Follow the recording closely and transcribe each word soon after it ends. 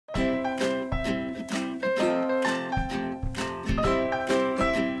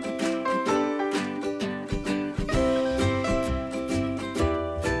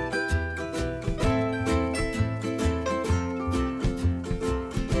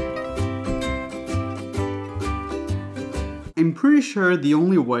I'm pretty sure the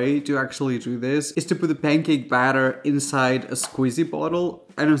only way to actually do this is to put the pancake batter inside a squeezy bottle.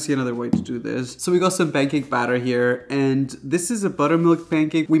 I don't see another way to do this. So we got some pancake batter here, and this is a buttermilk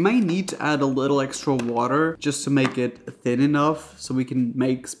pancake. We might need to add a little extra water just to make it thin enough so we can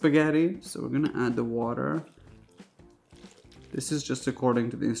make spaghetti. So we're gonna add the water. This is just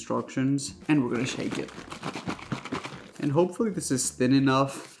according to the instructions, and we're gonna shake it. And hopefully this is thin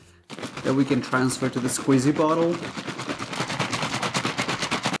enough that we can transfer to the squeezy bottle.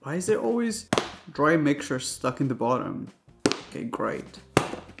 Why is there always dry mixture stuck in the bottom? Okay, great.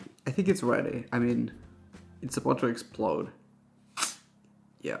 I think it's ready. I mean, it's about to explode.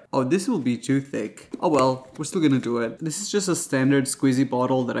 Yeah. Oh, this will be too thick. Oh well, we're still gonna do it. This is just a standard squeezy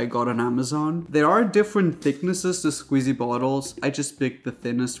bottle that I got on Amazon. There are different thicknesses to squeezy bottles. I just picked the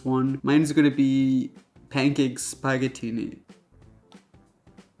thinnest one. Mine's gonna be pancake spaghettini.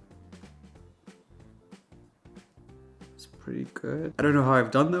 Pretty good. I don't know how I've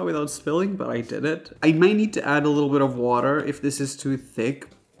done that without spilling, but I did it. I might need to add a little bit of water if this is too thick.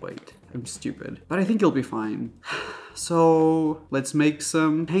 Wait, I'm stupid. But I think it'll be fine. So let's make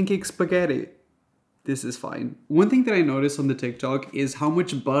some pancake spaghetti. This is fine. One thing that I noticed on the TikTok is how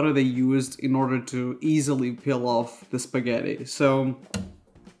much butter they used in order to easily peel off the spaghetti. So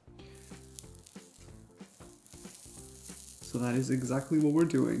that is exactly what we're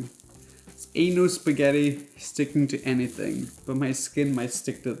doing. Ain't no spaghetti sticking to anything, but my skin might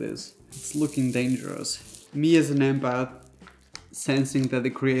stick to this. It's looking dangerous. Me as an empath, sensing that the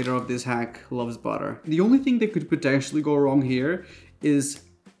creator of this hack loves butter. The only thing that could potentially go wrong here is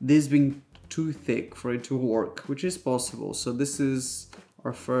this being too thick for it to work, which is possible. So this is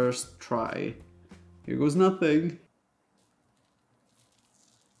our first try. Here goes nothing.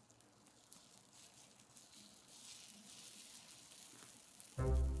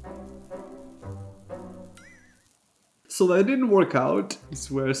 So that didn't work out. I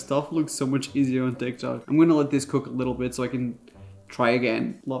swear, stuff looks so much easier on TikTok. I'm gonna let this cook a little bit so I can try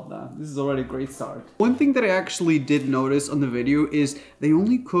again. Love that. This is already a great start. One thing that I actually did notice on the video is they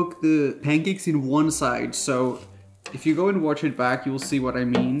only cook the pancakes in one side. So if you go and watch it back, you'll see what I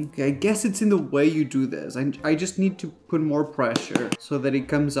mean. Okay, I guess it's in the way you do this. I just need to put more pressure so that it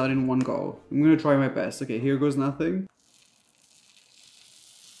comes out in one go. I'm gonna try my best. Okay, here goes nothing.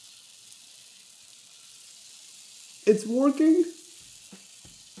 It's working.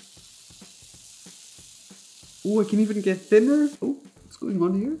 Oh, I can even get thinner. Oh, what's going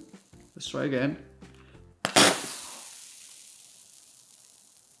on here? Let's try again.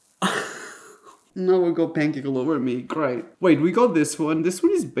 Now we got pancake all over me. Great. Wait, we got this one. This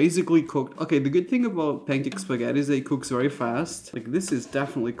one is basically cooked. Okay, the good thing about pancake spaghetti is that it cooks very fast. Like, this is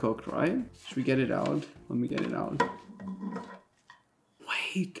definitely cooked, right? Should we get it out? Let me get it out.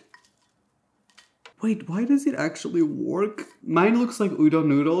 Wait, why does it actually work? Mine looks like udon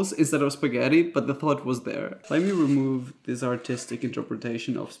noodles instead of spaghetti, but the thought was there. Let me remove this artistic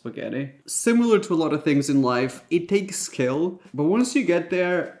interpretation of spaghetti. Similar to a lot of things in life, it takes skill, but once you get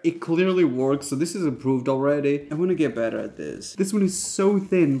there, it clearly works. So this is approved already. I want to get better at this. This one is so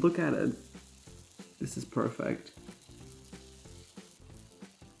thin, look at it. This is perfect.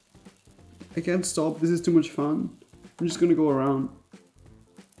 I can't stop, this is too much fun. I'm just gonna go around.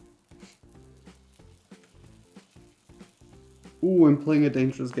 Ooh, I'm playing a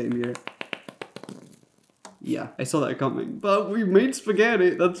dangerous game here. Yeah, I saw that coming. But we made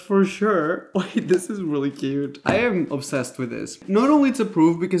spaghetti, that's for sure. Wait, this is really cute. I am obsessed with this. Not only it's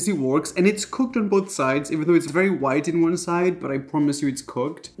approved because it works, and it's cooked on both sides, even though it's very white in one side, but I promise you it's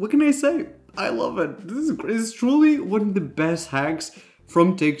cooked. What can I say? I love it. This is truly one of the best hacks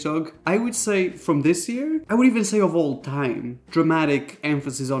from TikTok. I would say from this year, I would even say of all time. Dramatic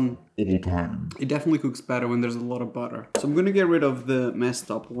emphasis on all time. It definitely cooks better when there's a lot of butter. So I'm gonna get rid of the messed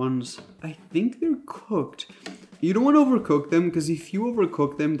up ones. I think they're cooked. You don't want to overcook them, because if you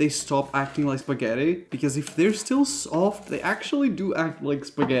overcook them, they stop acting like spaghetti. Because if they're still soft, they actually do act like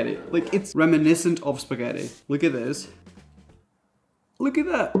spaghetti. Like, it's reminiscent of spaghetti. Look at this. Look at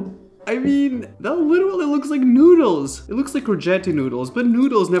that. I mean, that literally looks like noodles. It looks like courgette noodles, but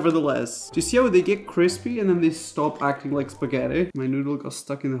noodles nevertheless. Do you see how they get crispy and then they stop acting like spaghetti? My noodle got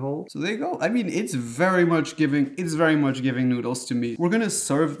stuck in the hole. So there you go. I mean, it's very much giving noodles to me. We're gonna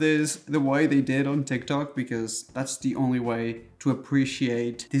serve this the way they did on TikTok, because that's the only way to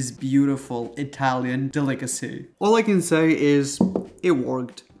appreciate this beautiful Italian delicacy. All I can say is it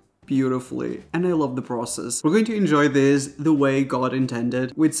worked beautifully, and I love the process. We're going to enjoy this the way God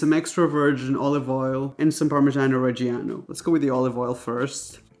intended, with some extra virgin olive oil and some Parmigiano Reggiano. Let's go with the olive oil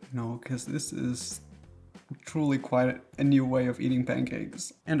first. No, because this is Truly quite a new way of eating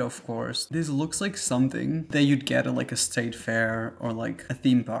pancakes. And of course, this looks like something that you'd get at like a state fair or like a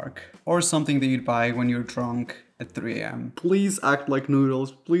theme park. Or something that you'd buy when you're drunk at 3 a.m. Please act like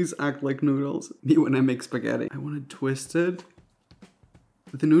noodles. Please act like noodles. Me when I make spaghetti. I want to twist it.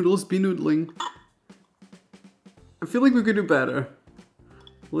 The noodles be noodling. I feel like we could do better.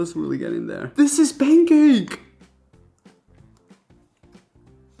 Let's really get in there. This is pancake!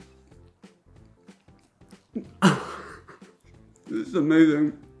 This is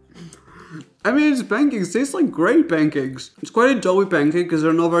amazing. I mean, it's pancakes. It tastes like great pancakes. It's quite a doughy pancake because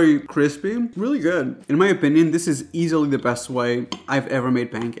they're not very crispy. Really good. In my opinion, this is easily the best way I've ever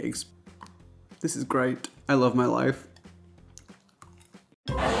made pancakes. This is great. I love my life.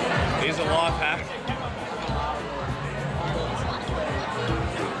 Here's a life hack.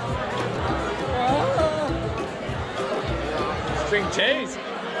 String cheese.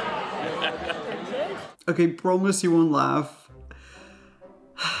 Okay, promise you won't laugh.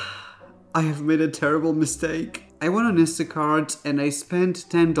 I have made a terrible mistake. I went on Instacart and I spent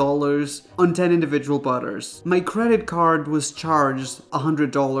 $10 on 10 individual butters. My credit card was charged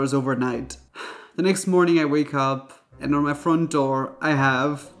 $100 overnight. The next morning I wake up and on my front door I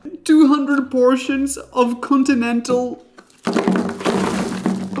have 200 portions of continental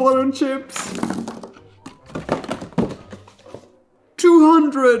butter chips.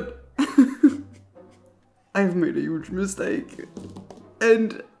 200! I've made a huge mistake.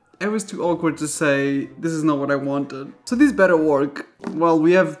 And it was too awkward to say, this is not what I wanted. So this better work. Well,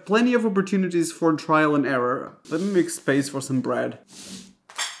 we have plenty of opportunities for trial and error. Let me make space for some bread.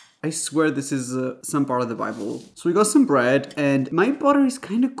 I swear this is some part of the Bible. So we got some bread and my butter is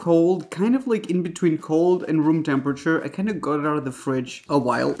kind of cold, kind of like in between cold and room temperature. I kind of got it out of the fridge a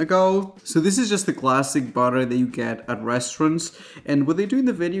while ago. So this is just the classic butter that you get at restaurants. And what they do in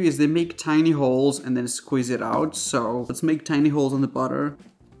the video is they make tiny holes and then squeeze it out. So let's make tiny holes on the butter.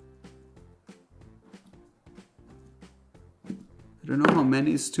 I don't know how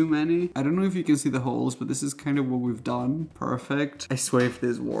many is too many. I don't know if you can see the holes, but this is kind of what we've done. Perfect. I swear if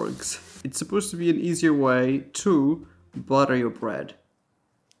this works. It's supposed to be an easier way to butter your bread.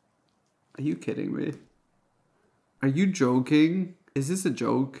 Are you kidding me? Are you joking? Is this a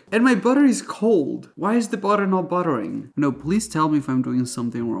joke? And my butter is cold. Why is the butter not buttering? No, please tell me if I'm doing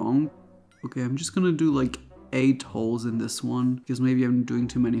something wrong. Okay, I'm just gonna do like 8 holes in this one because maybe I'm doing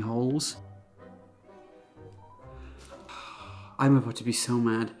too many holes. I'm about to be so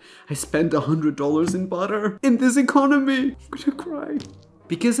mad. I spent $100 in butter in this economy. I'm gonna cry.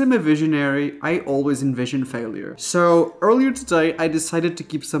 Because I'm a visionary, I always envision failure. So earlier today, I decided to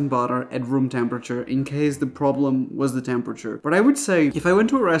keep some butter at room temperature in case the problem was the temperature. But I would say if I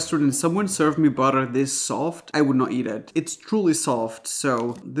went to a restaurant and someone served me butter this soft, I would not eat it. It's truly soft.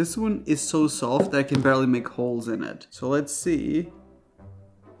 So this one is so soft that I can barely make holes in it. So let's see.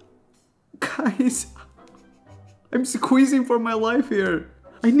 Guys. I'm squeezing for my life here.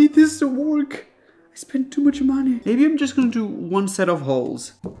 I need this to work. I spent too much money. Maybe I'm just gonna do one set of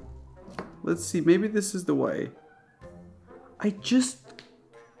holes. Let's see, maybe this is the way. I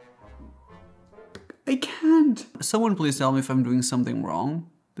can't. Someone please tell me if I'm doing something wrong.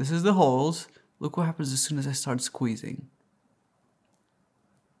 This is the holes. Look what happens as soon as I start squeezing.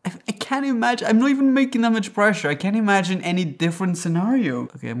 I can't imagine, I'm not even making that much pressure. I can't imagine any different scenario.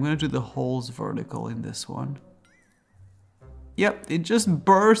 Okay, I'm gonna do the holes vertical in this one. Yep, it just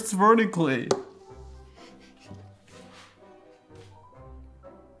bursts vertically.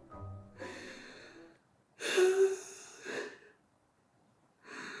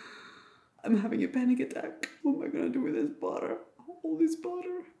 I'm having a panic attack. What am I gonna do with this butter? All this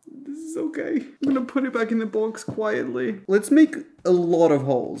butter. This is okay. I'm gonna put it back in the box quietly. Let's make a lot of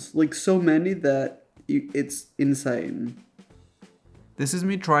holes. Like so many that it's insane. This is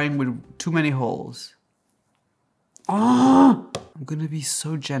me trying with too many holes. Ah! I'm gonna be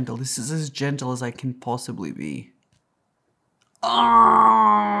so gentle. This is as gentle as I can possibly be.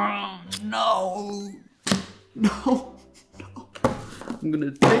 Ah! No! No! No! I'm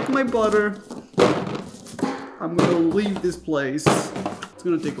gonna take my butter. I'm gonna leave this place. It's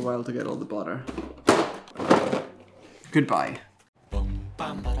gonna take a while to get all the butter. Goodbye.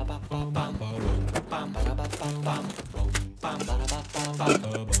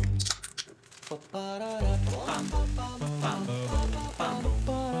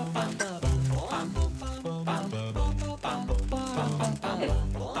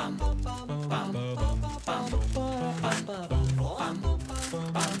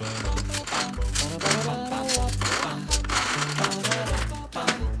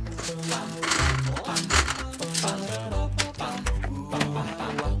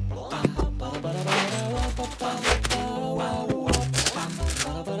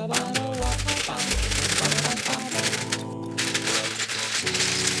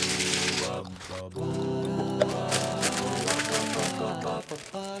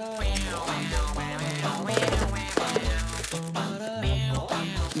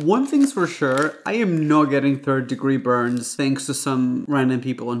 One thing's for sure, I am not getting third-degree burns thanks to some random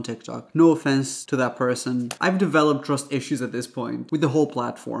people on TikTok. No offense to that person. I've developed trust issues at this point with the whole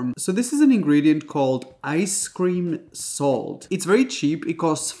platform. So this is an ingredient called ice cream salt. It's very cheap. It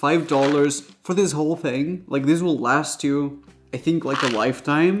costs $5 for this whole thing. Like, this will last you, I think, like a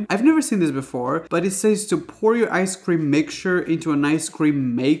lifetime. I've never seen this before, but it says to pour your ice cream mixture into an ice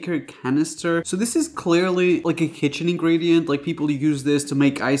cream maker canister. So this is clearly like a kitchen ingredient, like people use this to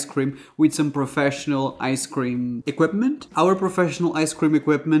make ice cream with some professional ice cream equipment. Our professional ice cream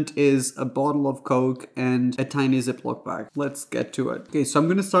equipment is a bottle of Coke and a tiny Ziploc bag. Let's get to it. Okay, so I'm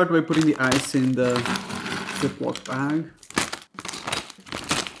gonna start by putting the ice in the Ziploc bag.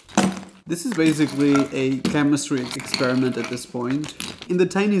 This is basically a chemistry experiment at this point. In the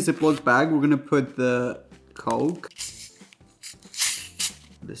tiny Ziploc bag, we're gonna put the Coke.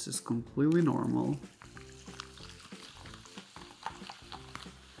 This is completely normal.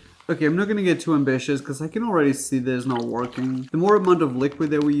 Okay, I'm not gonna get too ambitious because I can already see this not working. The more amount of liquid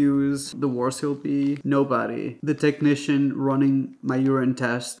that we use, the worse it'll be. Nobody. The technician running my urine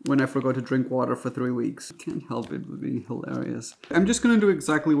test when I forgot to drink water for 3 weeks. Can't help it with being hilarious. I'm just gonna do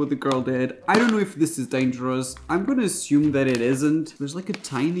exactly what the girl did. I don't know if this is dangerous. I'm gonna assume that it isn't. There's like a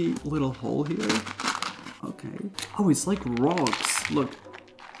tiny little hole here. Okay. Oh, it's like rocks. Look.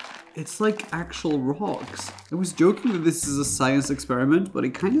 It's like actual rocks. I was joking that this is a science experiment, but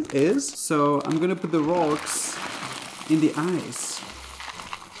it kind of is. So I'm gonna put the rocks in the ice.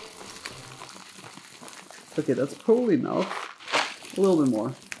 Okay, that's probably enough. A little bit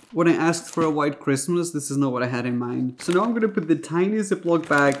more. When I asked for a white Christmas, this is not what I had in mind. So now I'm gonna put the tiny Ziploc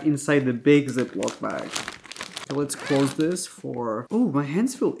bag inside the big Ziploc bag. So let's close this for... Oh, my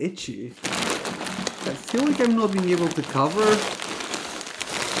hands feel itchy. I feel like I'm not being able to cover.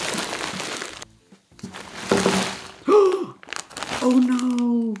 Oh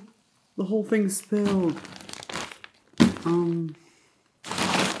no! The whole thing spilled.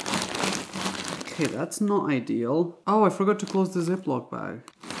 Okay, that's not ideal. Oh, I forgot to close the Ziploc bag.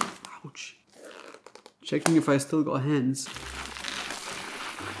 Ouch. Checking if I still got hands.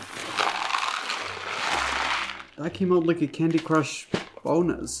 That came out like a Candy Crush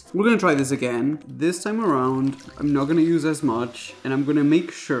bonus. We're gonna try this again. This time around, I'm not gonna use as much, and I'm gonna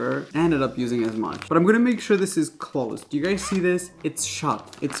make sure I ended up using as much. But I'm gonna make sure this is closed. Do you guys see this? It's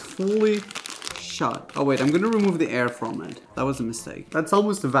shut. It's fully shut. Oh wait, I'm gonna remove the air from it. That was a mistake. That's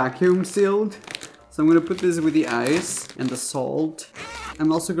almost vacuum sealed. So I'm gonna put this with the ice and the salt.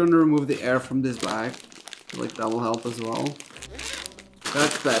 I'm also gonna remove the air from this bag. I feel like that will help as well.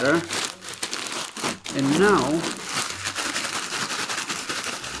 That's better. And now,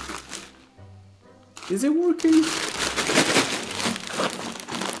 is it working?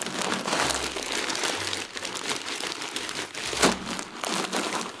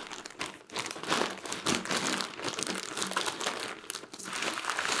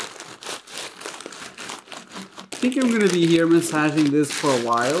 I think I'm gonna be here massaging this for a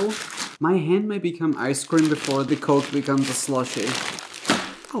while. My hand might become ice cream before the Coke becomes a slushie.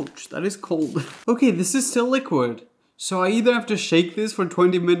 Ouch, that is cold. Okay, this is still liquid. So I either have to shake this for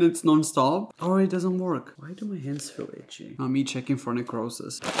 20 minutes non-stop, or it doesn't work. Why do my hands feel itchy? Not me checking for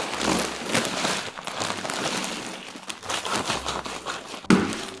necrosis.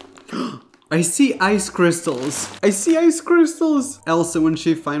 I see ice crystals. I see ice crystals! Elsa, when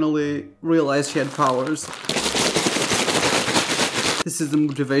she finally realized she had powers. This is the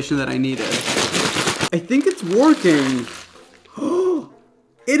motivation that I needed. I think it's working.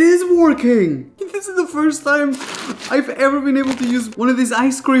 It is working! This is the first time I've ever been able to use one of these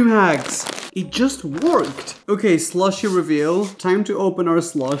ice cream hacks. It just worked. Okay, slushie reveal. Time to open our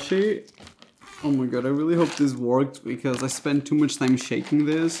slushie. Oh my god, I really hope this worked because I spent too much time shaking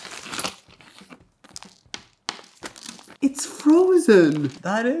this. It's frozen!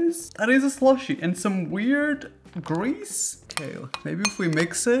 That is a slushie and some weird grease. Okay, maybe if we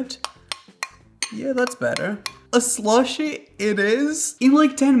mix it. Yeah, that's better. A slushie it is in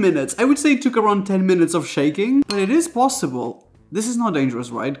like 10 minutes. I would say it took around 10 minutes of shaking, but it is possible. This is not dangerous,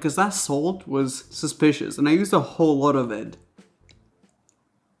 right? Because that salt was suspicious and I used a whole lot of it.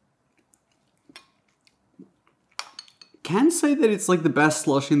 Can't say that it's like the best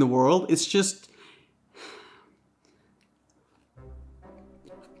slushie in the world. It's just...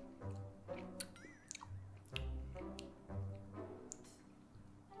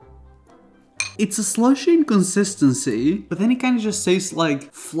 It's a slushie in consistency, but then it kind of just tastes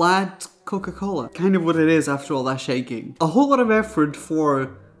like flat Coca-Cola. Kind of what it is after all that shaking. A whole lot of effort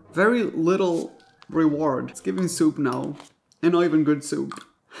for very little reward. It's giving soup now, and not even good soup.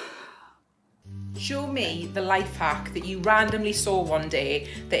 Show me the life hack that you randomly saw one day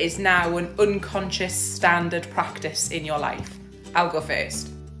that is now an unconscious standard practice in your life. I'll go first.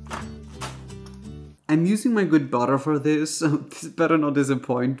 I'm using my good butter for this, so this better not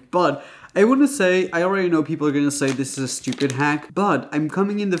disappoint, but I want to say, I already know people are going to say this is a stupid hack, but I'm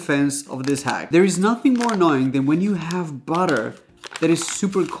coming in defense of this hack. There is nothing more annoying than when you have butter that is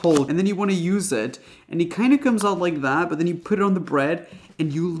super cold and then you want to use it and it kind of comes out like that, but then you put it on the bread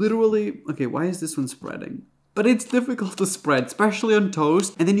and you literally, okay, why is this one spreading? But it's difficult to spread, especially on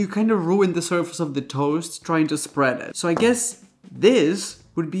toast, and then you kind of ruin the surface of the toast trying to spread it. So I guess this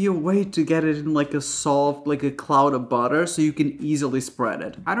would be a way to get it in like a soft, like a cloud of butter so you can easily spread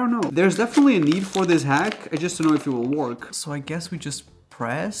it. I don't know. There's definitely a need for this hack. I just don't know if it will work. So I guess we just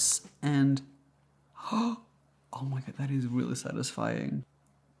press and... Oh my god, that is really satisfying.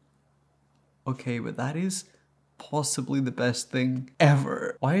 Okay, but that is possibly the best thing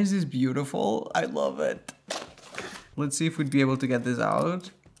ever. Why is this beautiful? I love it. Let's see if we'd be able to get this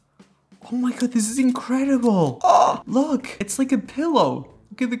out. Oh my god, this is incredible. Oh, look, it's like a pillow.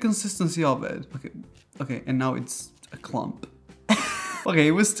 Look at the consistency of it. Okay, and now it's a clump. Okay,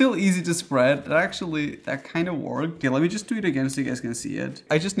 it was still easy to spread. That kind of worked. Okay, let me just do it again so you guys can see it.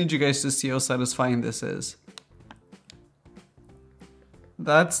 I just need you guys to see how satisfying this is.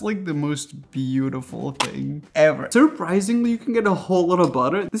 That's like the most beautiful thing ever. Surprisingly, you can get a whole lot of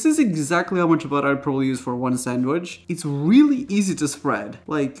butter. This is exactly how much butter I'd probably use for one sandwich. It's really easy to spread.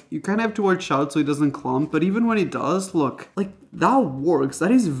 Like, you kind of have to watch out so it doesn't clump, but even when it does, look, like, that works.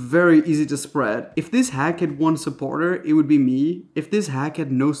 That is very easy to spread. If this hack had one supporter, it would be me. If this hack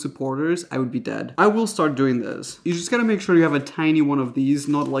had no supporters, I would be dead. I will start doing this. You just gotta make sure you have a tiny one of these,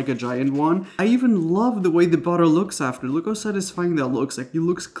 not like a giant one. I even love the way the butter looks after. Look how satisfying that looks. Like, it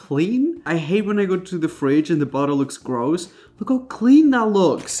looks clean. I hate when I go to the fridge and the butter looks gross. Look how clean that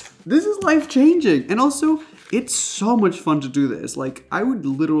looks. This is life-changing. And also, it's so much fun to do this. Like, I would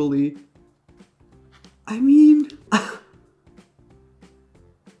literally... I mean...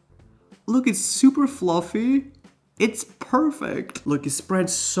 Look, it's super fluffy. It's perfect. Look, it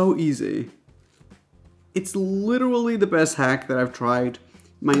spreads so easy. It's literally the best hack that I've tried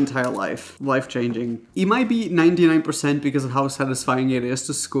my entire life. Life-changing. It might be 99% because of how satisfying it is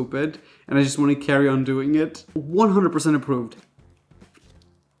to scoop it, and I just want to carry on doing it. 100% approved.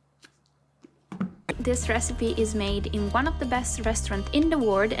 This recipe is made in one of the best restaurants in the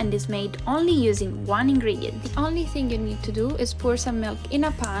world and is made only using one ingredient. The only thing you need to do is pour some milk in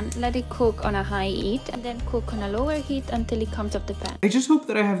a pan, let it cook on a high heat, and then cook on a lower heat until it comes off the pan. I just hope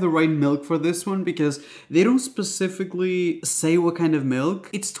that I have the right milk for this one because they don't specifically say what kind of milk.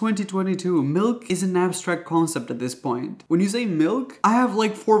 It's 2022. Milk is an abstract concept at this point. When you say milk, I have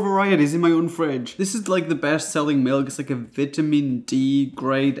like 4 varieties in my own fridge. This is like the best selling milk. It's like a vitamin D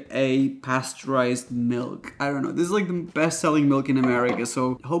grade A pasteurized milk. I don't know. This is like the best selling milk in America,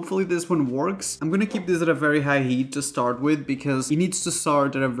 so hopefully this one works. I'm gonna keep this at a very high heat to start with because it needs to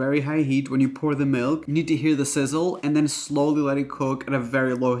start at a very high heat when you pour the milk. You need to hear the sizzle and then slowly let it cook at a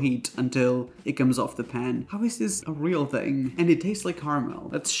very low heat until it comes off the pan. How is this a real thing? And it tastes like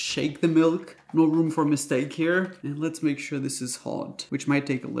caramel. Let's shake the milk. No room for mistake here. And let's make sure this is hot, which might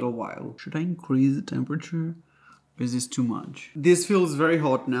take a little while. Should I increase the temperature? Or is this too much? This feels very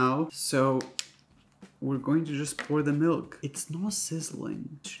hot now, so we're going to just pour the milk. It's not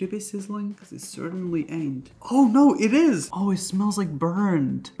sizzling. Should it be sizzling? Because it certainly ain't. Oh no, it is! Oh, it smells like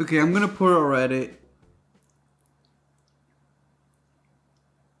burned. Okay, I'm gonna pour already.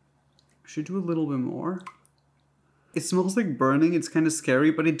 Should do a little bit more. It smells like burning. It's kind of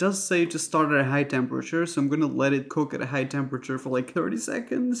scary, but it does say to start at a high temperature, so I'm gonna let it cook at a high temperature for like 30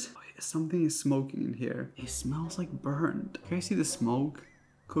 seconds. Oh, yeah, something is smoking in here. It smells like burned. Can I see the smoke?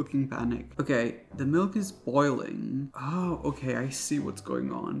 Cooking panic. Okay, the milk is boiling. Oh, okay, I see what's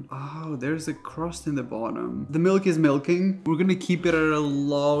going on. Oh, there's a crust in the bottom. The milk is milking. We're gonna keep it at a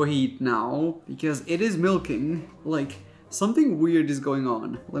low heat now because it is milking. Like, something weird is going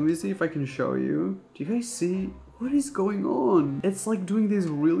on. Let me see if I can show you. Do you guys see? What is going on? It's like doing this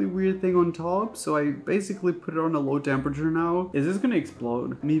really weird thing on top, so I basically put it on a low temperature now. Is this gonna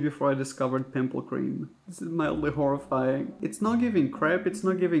explode? Me before I discovered pimple cream. This is mildly horrifying. It's not giving crepe, it's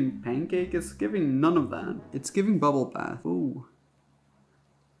not giving pancake, it's giving none of that. It's giving bubble bath. Ooh.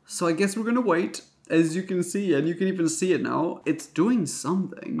 So I guess we're gonna wait. As you can see, and you can even see it now, it's doing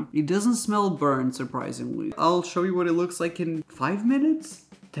something. It doesn't smell burned, surprisingly. I'll show you what it looks like in 5 minutes?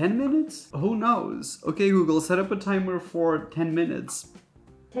 10 minutes? Who knows? Okay, Google, set up a timer for 10 minutes.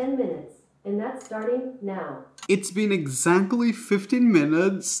 10 minutes, and that's starting now. It's been exactly 15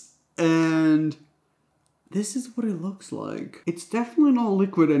 minutes, and This is what it looks like. It's definitely not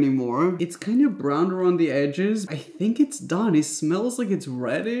liquid anymore. It's kind of brown around the edges. I think it's done. It smells like it's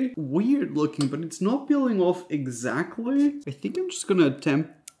ready. Weird looking, but it's not peeling off exactly. I think I'm just gonna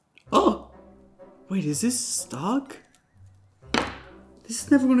attempt... Oh! Wait, is this stuck? This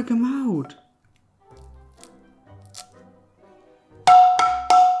is never gonna come out.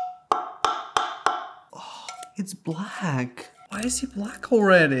 Oh, it's black. Why is it black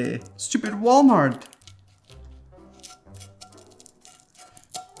already? Stupid Walmart.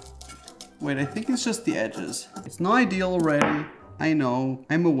 Wait, I think it's just the edges. It's not ideal already. I know.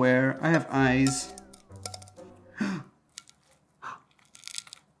 I'm aware. I have eyes.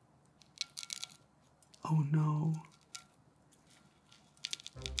 Oh no.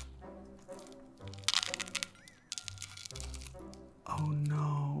 Oh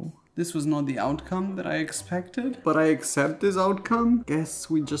no. This was not the outcome that I expected, but I accept this outcome.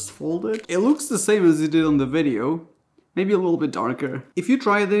 Guess we just fold it. It looks the same as it did on the video. Maybe a little bit darker. If you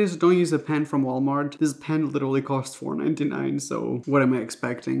try this, don't use a pen from Walmart. This pen literally costs $4.99, so what am I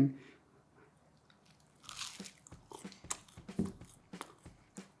expecting?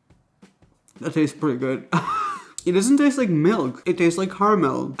 That tastes pretty good. It doesn't taste like milk. It tastes like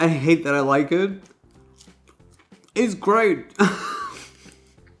caramel. I hate that I like it. It's great.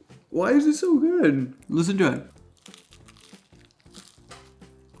 Why is it so good? Listen to it.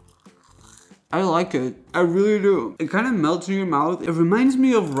 I like it. I really do. It kind of melts in your mouth. It reminds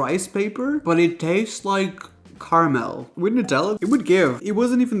me of rice paper, but it tastes like caramel. With Nutella, it would give. It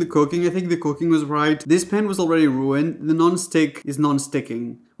wasn't even the cooking. I think the cooking was right. This pan was already ruined. The non-stick is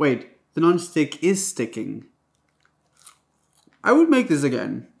non-sticking. Wait, the non-stick is sticking. I would make this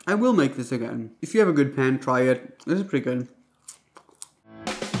again. I will make this again. If you have a good pan, try it. This is pretty good.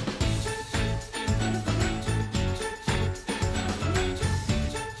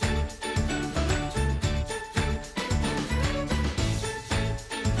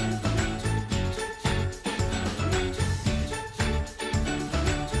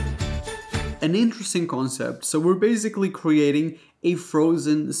 An interesting concept. So we're basically creating a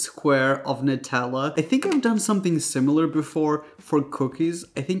frozen square of Nutella. I think I've done something similar before for cookies.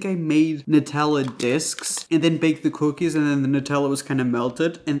 I think I made Nutella discs and then baked the cookies, and then the Nutella was kind of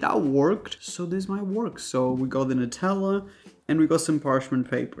melted, and that worked. So this might work. So we got the Nutella and we got some parchment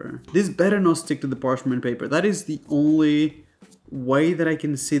paper. This better not stick to the parchment paper. That is the only way that I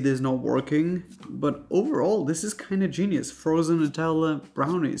can see this not working. But overall, this is kind of genius. Frozen Nutella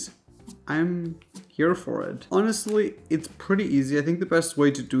brownies. I'm here for it. Honestly, it's pretty easy. I think the best way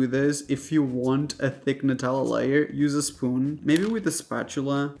to do this, if you want a thick Nutella layer, use a spoon. Maybe with a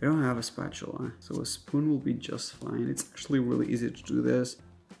spatula. I don't have a spatula, so a spoon will be just fine. It's actually really easy to do this.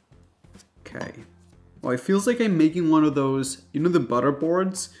 Okay. Well, it feels like I'm making one of those, you know, the butter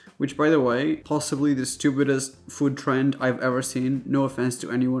boards, which, by the way, possibly the stupidest food trend I've ever seen. No offense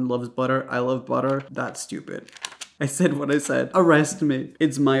to anyone who loves butter. I love butter. That's stupid. I said what I said. Arrest me.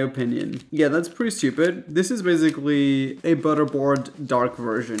 It's my opinion. Yeah, that's pretty stupid. This is basically a butterboard dark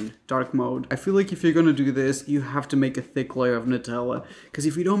version, dark mode. I feel like if you're gonna do this, you have to make a thick layer of Nutella. Because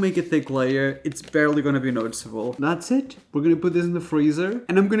if you don't make a thick layer, it's barely gonna be noticeable. That's it. We're gonna put this in the freezer.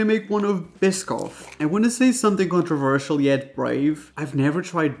 And I'm gonna make one of Biscoff. I wanna say something controversial yet brave. I've never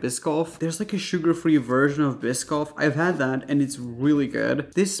tried Biscoff. There's like a sugar-free version of Biscoff. I've had that and it's really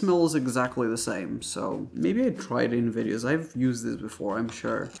good. This smells exactly the same. So maybe I'd try it in videos. I've used this before, I'm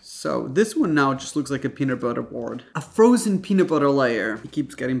sure. So this one now just looks like a peanut butter board. A frozen peanut butter layer. It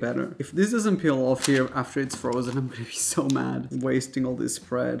keeps getting better. If this doesn't peel off here after it's frozen, I'm gonna be so mad. Wasting all this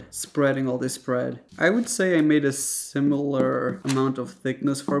spread. Spreading all this spread. I would say I made a similar amount of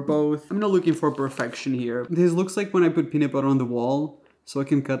thickness for both. I'm not looking for perfection here. This looks like when I put peanut butter on the wall so I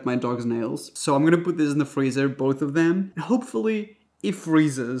can cut my dog's nails. So I'm gonna put this in the freezer, both of them. And hopefully it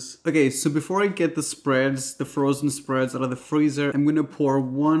freezes. Okay, so before I get the spreads, the frozen spreads out of the freezer, I'm gonna pour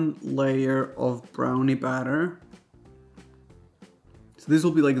one layer of brownie batter. So this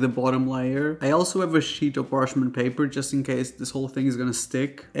will be like the bottom layer. I also have a sheet of parchment paper just in case this whole thing is gonna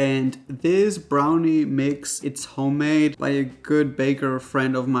stick. And this brownie mix, it's homemade by a good baker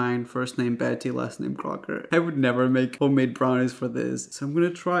friend of mine, first name Betty, last name Crocker. I would never make homemade brownies for this. So I'm gonna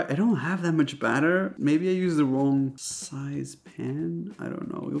try, I don't have that much batter. Maybe I used the wrong size pan. I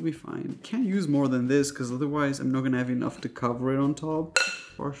don't know, it'll be fine. Can't use more than this because otherwise I'm not gonna have enough to cover it on top.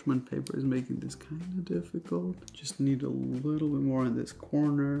 Parchment paper is making this kind of difficult. Just need a little bit more in this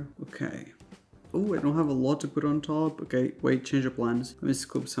corner. Okay. Oh, I don't have a lot to put on top. Okay, wait, change of plans. Let me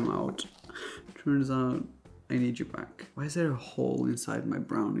scoop some out. Turns out I need you back. Why is there a hole inside my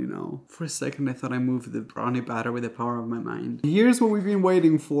brownie now? For a second, I thought I moved the brownie batter with the power of my mind. Here's what we've been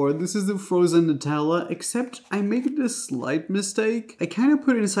waiting for. This is the frozen Nutella, except I made a slight mistake. I kind of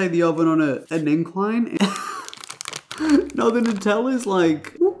put it inside the oven on an incline. Now the Nutella is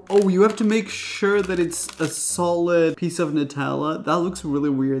like, oh, you have to make sure that it's a solid piece of Nutella. That looks really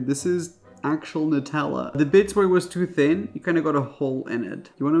weird. This is actual Nutella. The bits where it was too thin, you kind of got a hole in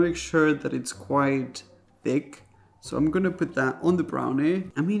it. You want to make sure that it's quite thick. So I'm gonna put that on the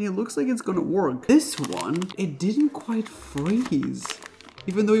brownie. I mean, it looks like it's gonna work. This one, it didn't quite freeze.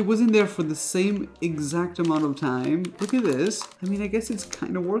 Even though it wasn't there for the same exact amount of time. Look at this. I mean, I guess it's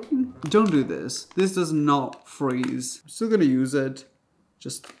kind of working. Don't do this. This does not freeze. I'm still gonna use it.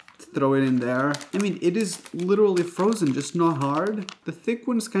 Just throw it in there. I mean, it is literally frozen, just not hard. The thick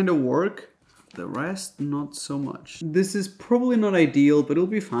ones kind of work. The rest, not so much. This is probably not ideal, but it'll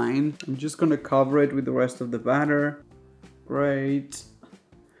be fine. I'm just gonna cover it with the rest of the batter. Great.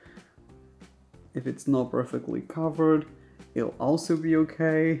 If it's not perfectly covered, it'll also be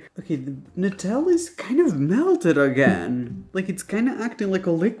okay. Okay, the Nutella is kind of melted again. Like, it's kind of acting like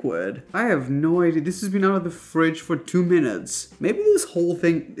a liquid. I have no idea. This has been out of the fridge for 2 minutes. Maybe this whole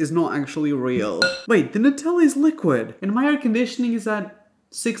thing is not actually real. Wait, the Nutella is liquid, and my air conditioning is at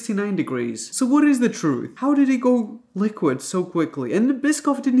 69 degrees. So what is the truth? How did it go liquid so quickly? And the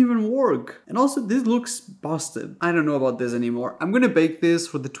Biscoff didn't even work. And also, this looks busted. I don't know about this anymore. I'm gonna bake this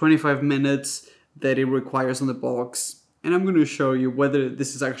for the 25 minutes that it requires on the box. And I'm gonna show you whether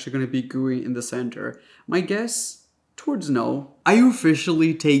this is actually gonna be gooey in the center. My guess, towards no. I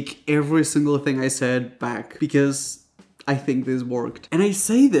officially take every single thing I said back because I think this worked. And I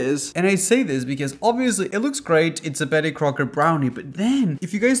say this because obviously it looks great, it's a Betty Crocker brownie, but then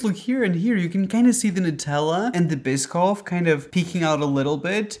if you guys look here and here, you can kind of see the Nutella and the Biscoff kind of peeking out a little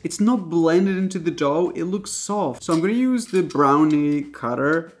bit. It's not blended into the dough, it looks soft. So I'm gonna use the brownie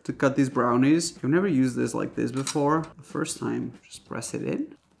cutter to cut these brownies. I've never used this like this before. The first time, just press it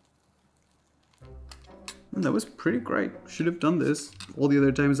in. And that was pretty great. Should have done this all the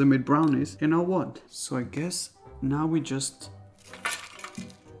other times I made brownies. You know what? So I guess now we just...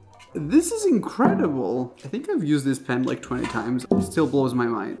 This is incredible. I think I've used this pen like 20 times. It still blows my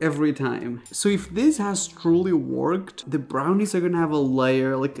mind every time. So if this has truly worked, the brownies are gonna have a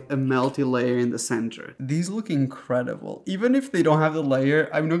layer, like a melty layer in the center. These look incredible. Even if they don't have the layer,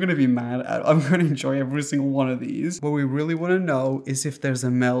 I'm not gonna be mad at it. I'm gonna enjoy every single one of these. What we really wanna know is if there's a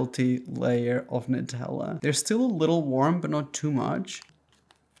melty layer of Nutella. They're still a little warm, but not too much.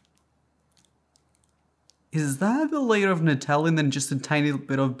 Is that the layer of Nutella and then just a tiny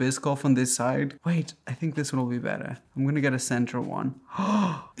bit of Biscoff on this side? Wait, I think this one will be better. I'm gonna get a center one.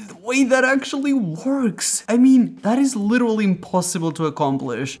 Wait, that actually works! I mean, that is literally impossible to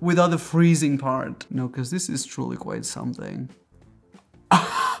accomplish without the freezing part. No, because this is truly quite something.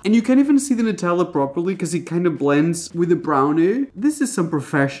 And you can't even see the Nutella properly because it kind of blends with the brownie. This is some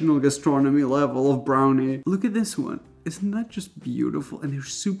professional gastronomy level of brownie. Look at this one. Isn't that just beautiful? And they're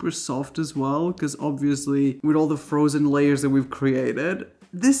super soft as well, because obviously with all the frozen layers that we've created,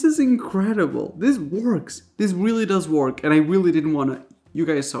 this is incredible. This works. This really does work. And I really didn't want to, you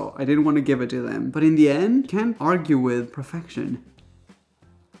guys saw, I didn't want to give it to them. But in the end, can't argue with perfection.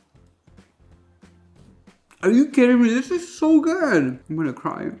 Are you kidding me? This is so good. I'm gonna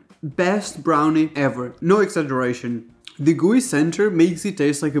cry. Best brownie ever. No exaggeration. The gooey center makes it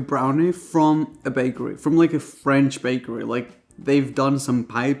taste like a brownie from a bakery, from like a French bakery. Like they've done some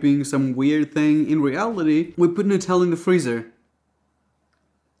piping, some weird thing. In reality, we put Nutella in the freezer.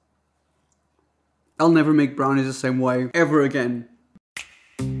 I'll never make brownies the same way ever again.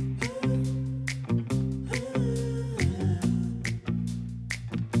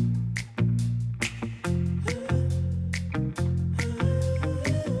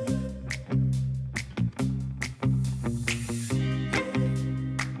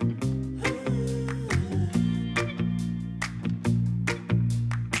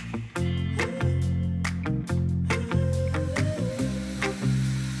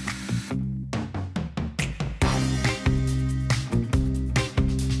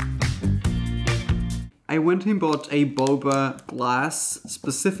 I went and bought a boba glass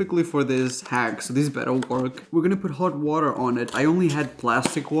specifically for this hack, so this better work. We're gonna put hot water on it. I only had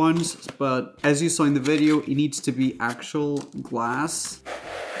plastic ones, but as you saw in the video, it needs to be actual glass.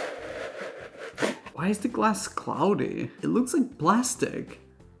 Why is the glass cloudy? It looks like plastic.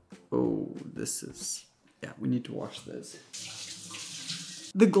 Oh, this is... yeah, we need to wash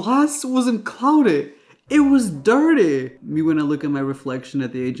this. The glass wasn't cloudy. It was dirty. Me when I look at my reflection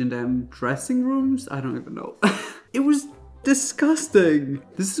at the H&M dressing rooms, I don't even know. It was disgusting.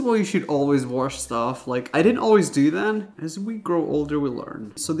 This is why you should always wash stuff. Like, I didn't always do that. As we grow older, we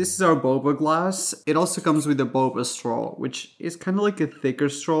learn. So this is our boba glass. It also comes with a boba straw, which is kind of like a thicker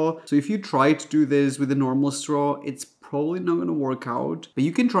straw. So if you try to do this with a normal straw, it's probably not gonna work out, but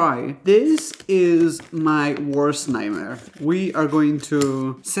you can try. This is my worst nightmare. We are going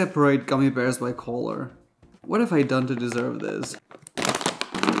to separate gummy bears by color. What have I done to deserve this?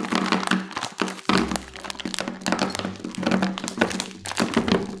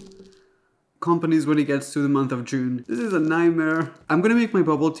 Companies when it gets to the month of June. This is a nightmare. I'm gonna make my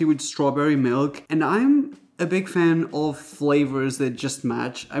bubble tea with strawberry milk, and I'm a big fan of flavors that just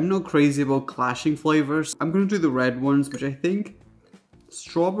match. I'm not crazy about clashing flavors. I'm gonna do the red ones, which I think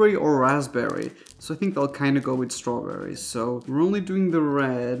strawberry or raspberry. So I think I'll kind of go with strawberry. So we're only doing the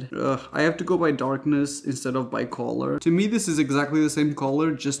red. I have to go by darkness instead of by color. To me, this is exactly the same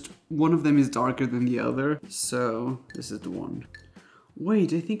color, just one of them is darker than the other. So this is the one.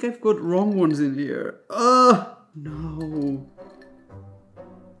 Wait, I think I've got wrong ones in here. No.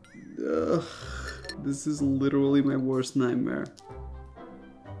 Ugh. This is literally my worst nightmare.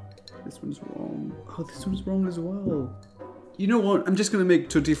 This one's wrong. Oh, this one's wrong as well. You know what? I'm just gonna make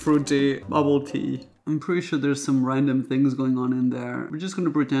Tutti Frutti bubble tea. I'm pretty sure there's some random things going on in there. We're just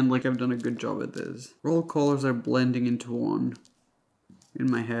gonna pretend like I've done a good job at this. All colors are blending into one in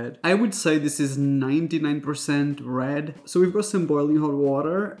my head. I would say this is 99% red. So we've got some boiling hot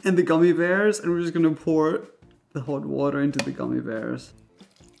water and the gummy bears, and we're just gonna pour the hot water into the gummy bears.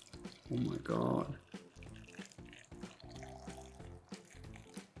 Oh my god.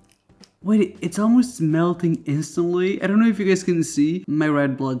 Wait, it's almost melting instantly. I don't know if you guys can see my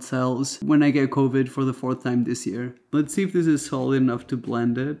red blood cells when I get COVID for the 4th time this year. Let's see if this is solid enough to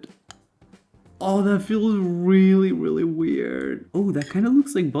blend it. Oh, that feels really, really weird. Oh, that kind of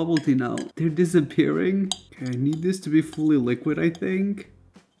looks like bubble tea now. They're disappearing. Okay, I need this to be fully liquid, I think.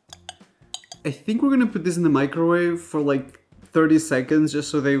 I think we're gonna put this in the microwave for like 30 seconds just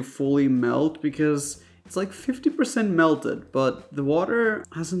so they fully melt, because it's like 50% melted, but the water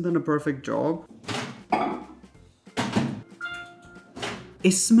hasn't done a perfect job.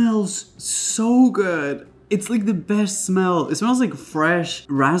 It smells so good. It's like the best smell. It smells like fresh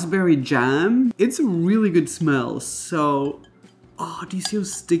raspberry jam. It's a really good smell. So, oh, do you see how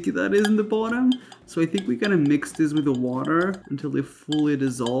sticky that is in the bottom? So I think we gotta mix this with the water until it fully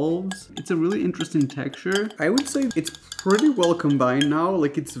dissolves. It's a really interesting texture. I would say it's pretty well combined now.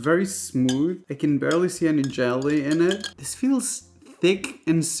 Like, it's very smooth. I can barely see any jelly in it. This feels thick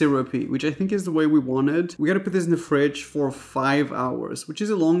and syrupy, which I think is the way we want it. We gotta put this in the fridge for 5 hours, which is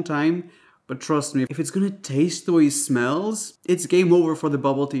a long time. But trust me, if it's gonna taste the way it smells, it's game over for the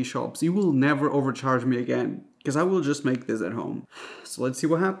bubble tea shops. You will never overcharge me again, because I will just make this at home. So let's see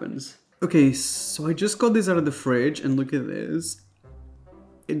what happens. Okay, so I just got this out of the fridge and look at this.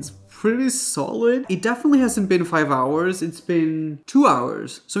 It's pretty solid. It definitely hasn't been 5 hours, it's been 2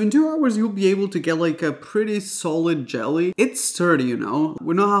 hours. So in 2 hours you'll be able to get like a pretty solid jelly. It's sturdy, you know?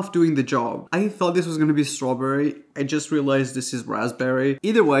 We're not half doing the job. I thought this was gonna be strawberry. I just realized this is raspberry.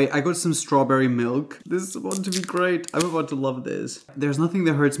 Either way, I got some strawberry milk. This is about to be great. I'm about to love this. There's nothing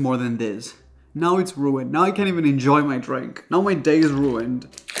that hurts more than this. Now it's ruined. Now I can't even enjoy my drink. Now my day is ruined.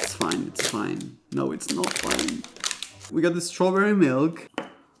 It's fine, it's fine. No, it's not fine. We got the strawberry milk.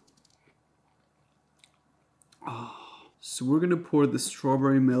 Oh, so we're gonna pour the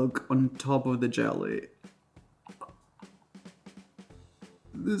strawberry milk on top of the jelly.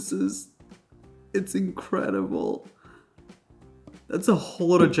 It's incredible. That's a whole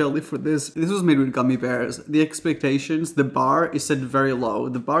lot of jelly for this. This was made with gummy bears. The expectations, the bar is set very low.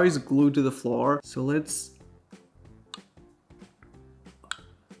 The bar is glued to the floor. So let's...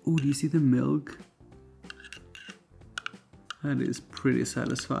 Oh, do you see the milk? That is pretty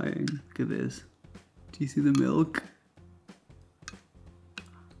satisfying. Look at this. Do you see the milk?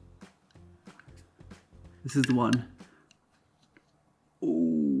 This is the one.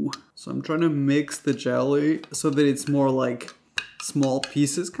 Ooh. So I'm trying to mix the jelly so that it's more like small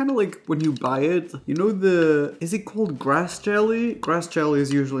pieces, kind of like when you buy it. You know is it called grass jelly? Grass jelly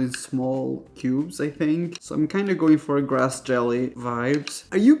is usually in small cubes, I think. So I'm kind of going for a grass jelly vibes.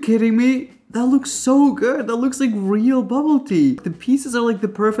 Are you kidding me? That looks so good. That looks like real bubble tea. The pieces are like the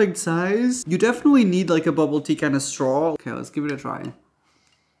perfect size. You definitely need like a bubble tea kind of straw. Okay, let's give it a try.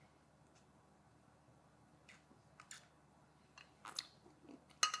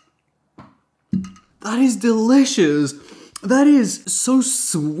 That is delicious. That is so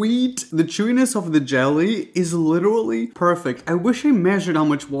sweet. The chewiness of the jelly is literally perfect. I wish I measured how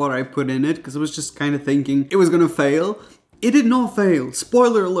much water I put in it, because I was just kind of thinking it was gonna fail. It did not fail.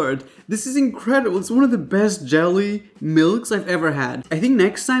 Spoiler alert. This is incredible. It's one of the best jelly milks I've ever had. I think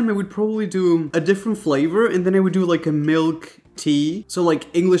next time I would probably do a different flavor and then I would do like a milk tea. So like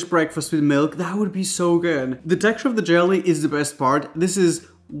English breakfast with milk. That would be so good. The texture of the jelly is the best part. This is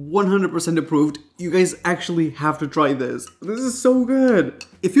 100% approved. You guys actually have to try this. This is so good.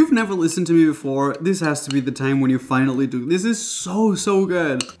 If you've never listened to me before, this has to be the time when you finally do. This is so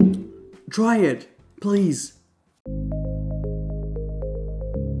good. Try it, please.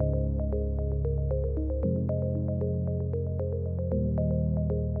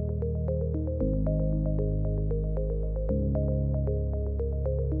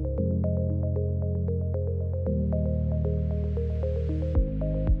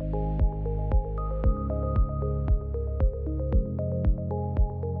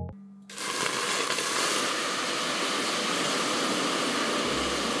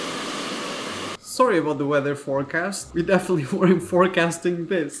 Sorry about the weather forecast. We definitely weren't forecasting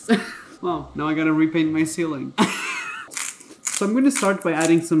this. Well, now I gotta repaint my ceiling. So I'm gonna start by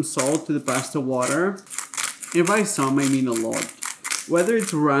adding some salt to the pasta water. And by some, I mean a lot. Whether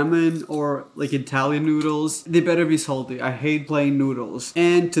it's ramen or like Italian noodles, they better be salty. I hate plain noodles.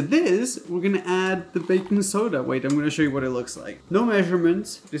 And to this, we're gonna add the baking soda. Wait, I'm gonna show you what it looks like. No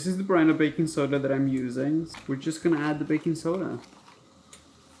measurements. This is the brand of baking soda that I'm using. We're just gonna add the baking soda.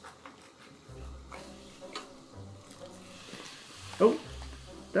 Oh,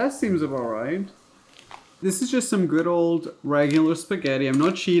 that seems about right. This is just some good old regular spaghetti. I'm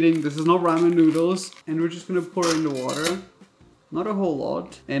not cheating. This is not ramen noodles. And we're just gonna pour it in the water. Not a whole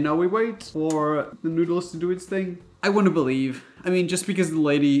lot. And now we wait for the noodles to do its thing. I want to believe. I mean, just because the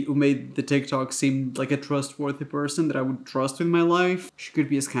lady who made the TikTok seemed like a trustworthy person that I would trust with my life, she could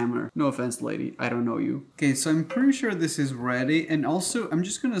be a scammer. No offense, lady. I don't know you. Okay, so I'm pretty sure this is ready. And also, I'm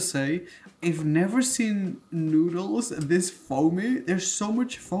just gonna say, I've never seen noodles this foamy. There's so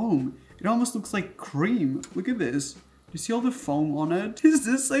much foam. It almost looks like cream. Look at this. You see all the foam on it? Is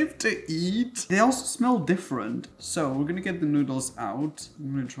this safe to eat? They also smell different. So we're gonna get the noodles out.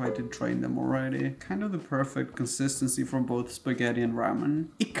 I'm gonna try to drain them already. Kind of the perfect consistency for both spaghetti and ramen.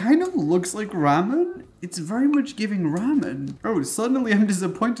 It kind of looks like ramen. It's very much giving ramen. Oh, suddenly I'm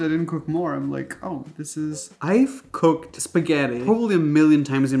disappointed I didn't cook more. I'm like, oh, this is... I've cooked spaghetti probably a million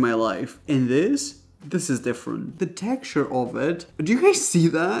times in my life. And this is different. The texture of it, do you guys see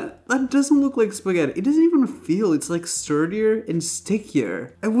that? That doesn't look like spaghetti. It doesn't even feel, it's like sturdier and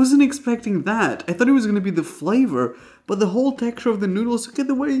stickier. I wasn't expecting that. I thought it was gonna be the flavor, but the whole texture of the noodles, look at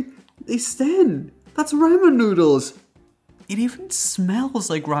the way they stand. That's ramen noodles. It even smells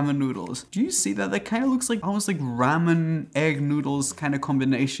like ramen noodles. Do you see that? That kind of looks like almost like ramen egg noodles kind of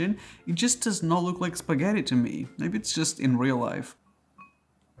combination. It just does not look like spaghetti to me. Maybe it's just in real life.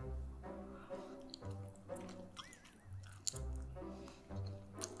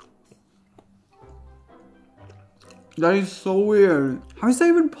 That is so weird. How is that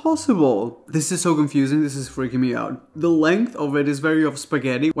even possible? This is so confusing. This is freaking me out. The length of it is very of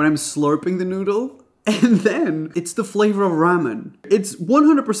spaghetti when I'm slurping the noodle. And then it's the flavor of ramen. It's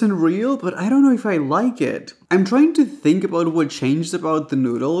 100% real, but I don't know if I like it. I'm trying to think about what changed about the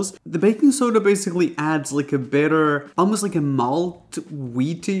noodles. The baking soda basically adds like a bitter, almost like a malt,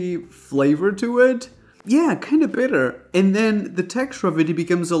 wheaty flavor to it. Yeah, kind of bitter. And then the texture of it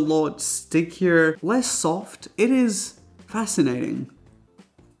becomes a lot stickier, less soft. It is fascinating.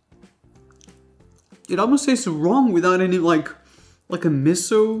 It almost tastes wrong without any like a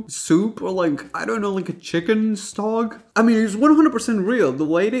miso soup or like, I don't know, like a chicken stock. I mean, it's 100% real. The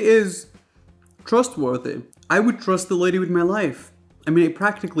lady is trustworthy. I would trust the lady with my life. I mean, I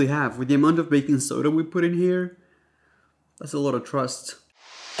practically have. With the amount of baking soda we put in here, that's a lot of trust.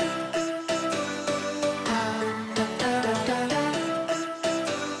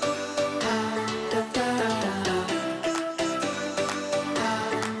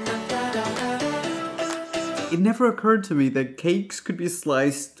 It never occurred to me that cakes could be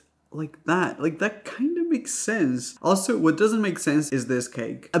sliced like that. Like, that kind of makes sense. Also, what doesn't make sense is this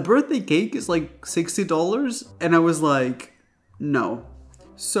cake. A birthday cake is like $60, and I was like, no.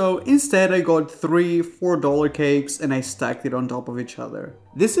 So instead, I got 3 $4 cakes, and I stacked it on top of each other.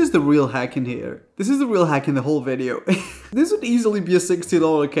 This is the real hack in here. This is the real hack in the whole video. This would easily be a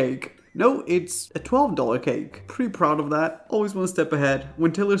 $60 cake. No, it's a $12 cake. Pretty proud of that. Always one step ahead.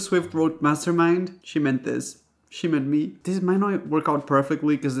 When Taylor Swift wrote Mastermind, she meant this. She meant me. This might not work out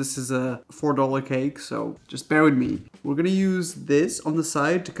perfectly because this is a $4 cake, so just bear with me. We're gonna use this on the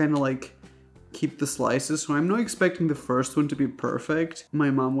side to kind of like keep the slices. So I'm not expecting the first one to be perfect. My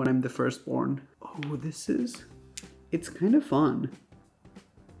mom when I'm the firstborn. Oh, it's kind of fun.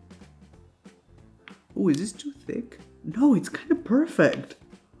 Oh, is this too thick? No, it's kind of perfect.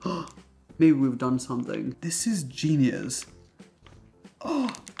 Maybe we've done something. This is genius.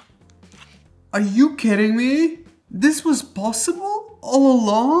 Oh, are you kidding me? This was possible all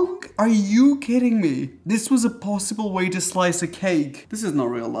along? Are you kidding me? This was a possible way to slice a cake. This is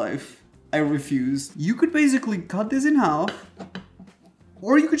not real life. I refuse. You could basically cut this in half,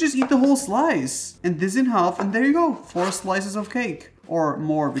 or you could just eat the whole slice. And this in half, and there you go. 4 slices of cake. Or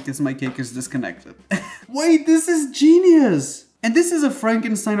more, because my cake is disconnected. Wait, this is genius! And this is a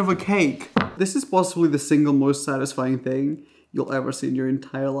Frankenstein of a cake. This is possibly the single most satisfying thing you'll ever see in your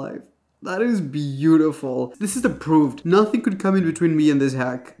entire life. That is beautiful. This is approved. Nothing could come in between me and this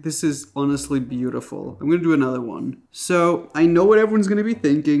hack. This is honestly beautiful. I'm gonna do another one. So, I know what everyone's gonna be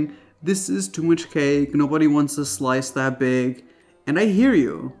thinking. This is too much cake. Nobody wants a slice that big. And I hear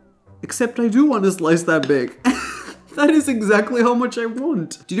you. Except I do want a slice that big. That is exactly how much I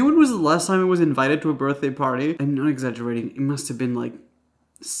want. Do you know when was the last time I was invited to a birthday party? I'm not exaggerating. It must have been like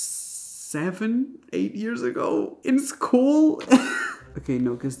 7, 8 years ago in school. Okay,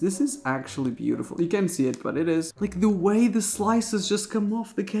 no, because this is actually beautiful. You can't see it, but it is. Like the way the slices just come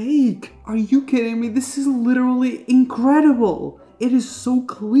off the cake. Are you kidding me? This is literally incredible. It is so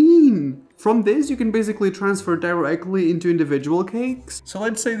clean. From this, you can basically transfer directly into individual cakes. So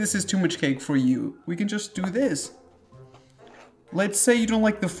let's say this is too much cake for you. We can just do this. Let's say you don't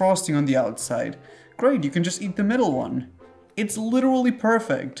like the frosting on the outside. Great, you can just eat the middle one. It's literally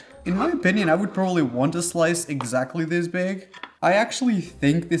perfect. In my opinion, I would probably want a slice exactly this big. I actually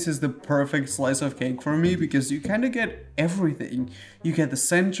think this is the perfect slice of cake for me because you kind of get everything. You get the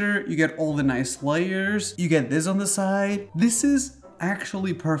center, you get all the nice layers, you get this on the side. This is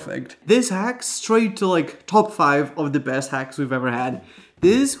actually perfect. This hack straight to like top 5 of the best hacks we've ever had.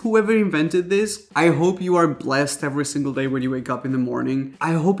 This, whoever invented this, I hope you are blessed every single day when you wake up in the morning.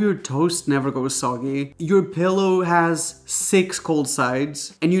 I hope your toast never goes soggy. Your pillow has 6 cold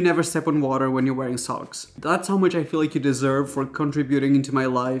sides and you never step on water when you're wearing socks. That's how much I feel like you deserve for contributing into my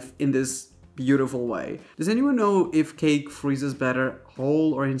life in this beautiful way. Does anyone know if cake freezes better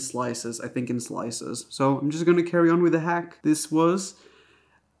whole or in slices? I think in slices. So I'm just gonna carry on with the hack. This was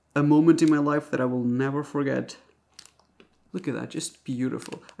a moment in my life that I will never forget. Look at that, just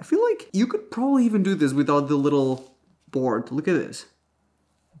beautiful. I feel like you could probably even do this without the little board. Look at this.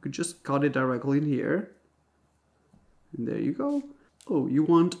 You could just cut it directly in here. And there you go. Oh, you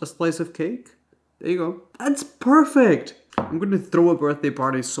want a slice of cake? There you go. That's perfect. I'm gonna throw a birthday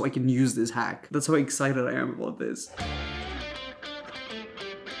party so I can use this hack. That's how excited I am about this.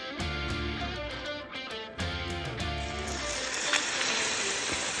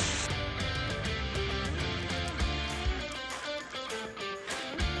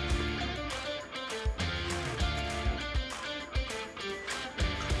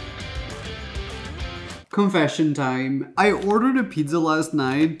 Confession time. I ordered a pizza last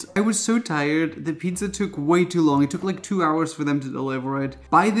night. I was so tired. The pizza took way too long. It took like 2 hours for them to deliver it.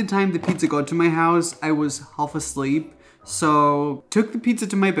 By the time the pizza got to my house, I was half asleep. So, took the pizza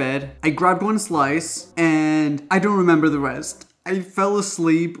to my bed. I grabbed 1 slice and I don't remember the rest. I fell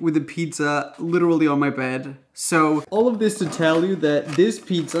asleep with the pizza literally on my bed. So, all of this to tell you that this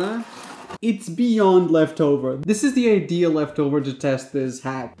pizza, it's beyond leftover. This is the ideal leftover to test this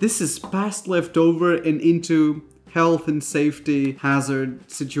hack. This is past leftover and into health and safety hazard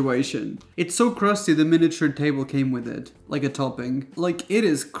situation. It's so crusty, the miniature table came with it, like a topping. Like, it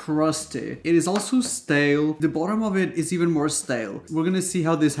is crusty. It is also stale. The bottom of it is even more stale. We're gonna see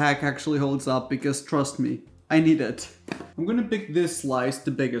how this hack actually holds up because trust me, I need it. I'm gonna pick this slice,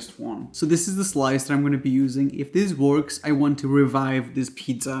 the biggest one. So this is the slice that I'm gonna be using. If this works, I want to revive this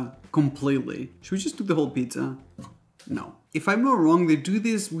pizza completely. Should we just do the whole pizza? No. If I'm not wrong, they do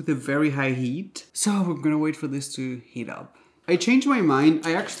this with a very high heat. So we're gonna wait for this to heat up. I changed my mind.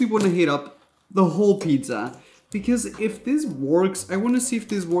 I actually wanna heat up the whole pizza. Because if this works, I wanna see if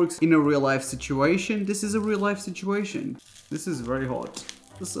this works in a real life situation. This is a real life situation. This is very hot.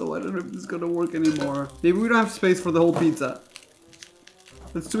 So I don't know if this is gonna work anymore. Maybe we don't have space for the whole pizza.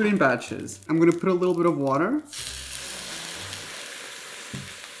 Let's do it in batches. I'm gonna put a little bit of water.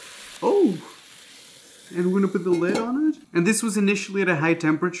 Oh! And we're gonna put the lid on it. And this was initially at a high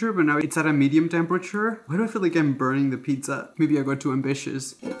temperature, but now it's at a medium temperature. Why do I feel like I'm burning the pizza? Maybe I got too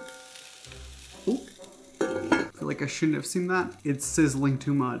ambitious. Oh. I feel like I shouldn't have seen that. It's sizzling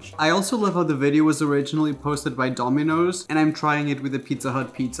too much. I also love how the video was originally posted by Domino's, and I'm trying it with a Pizza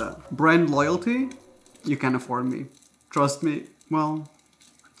Hut pizza. Brand loyalty? You can't afford me. Trust me. Well,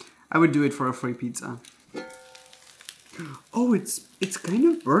 I would do it for a free pizza. Oh, it's kind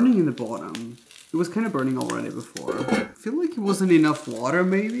of burning in the bottom. It was kind of burning already before. I feel like it wasn't enough water,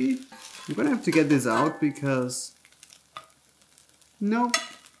 maybe? I'm gonna have to get this out because No,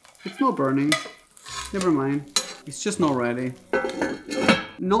 it's not burning. Never mind. It's just not ready.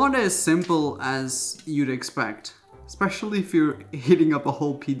 Not as simple as you'd expect, especially if you're heating up a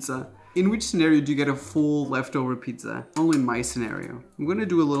whole pizza. In which scenario do you get a full leftover pizza? Only in my scenario. I'm gonna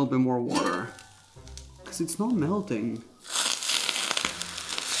do a little bit more water, because it's not melting.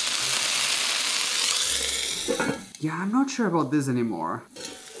 Yeah, I'm not sure about this anymore.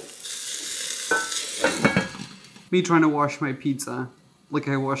 Me trying to wash my pizza like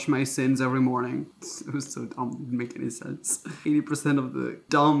I wash my sins every morning. It was so dumb, it didn't make any sense. 80% of the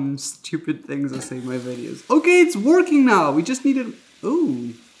dumb, stupid things I say in my videos. Okay, it's working now. We just needed...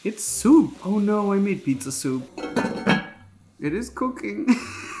 Ooh, it's soup. Oh no, I made pizza soup. It is cooking.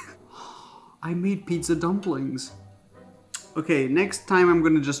 I made pizza dumplings. Okay, next time I'm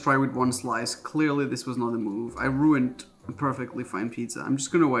gonna just try with one slice. Clearly this was not a move. I ruined a perfectly fine pizza. I'm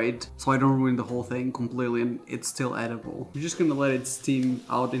just gonna wait so I don't ruin the whole thing completely and it's still edible. You're just gonna let it steam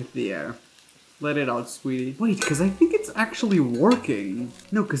out into the air. Let it out, sweetie. Wait, because I think it's actually working.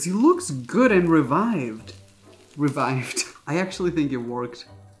 No, because he looks good and revived. Revived. I actually think it worked.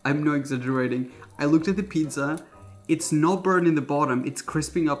 I'm not exaggerating. I looked at the pizza. It's not burned in the bottom, it's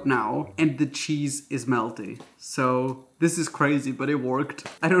crisping up now, and the cheese is melty. So, this is crazy, but it worked.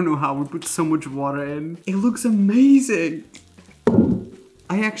 I don't know how we put so much water in. It looks amazing!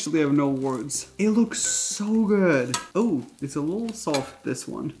 I actually have no words. It looks so good. Oh, it's a little soft, this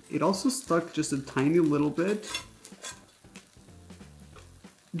one. It also stuck just a tiny little bit.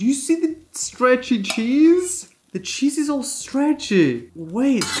 Do you see the stretchy cheese? The cheese is all stretchy.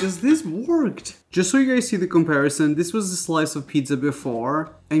 Wait, because this worked. Just so you guys see the comparison, this was a slice of pizza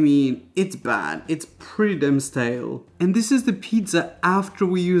before. I mean, it's bad. It's pretty damn stale. And this is the pizza after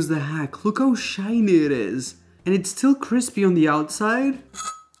we use the hack. Look how shiny it is. And it's still crispy on the outside.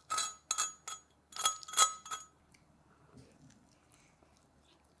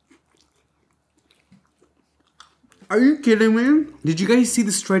 Are you kidding me? Did you guys see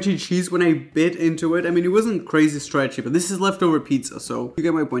the stretchy cheese when I bit into it? I mean, it wasn't crazy stretchy, but this is leftover pizza, so you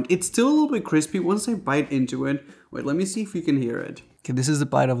get my point. It's still a little bit crispy once I bite into it. Wait, let me see if you can hear it. Okay, this is the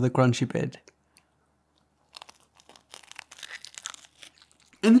bite of the crunchy bit.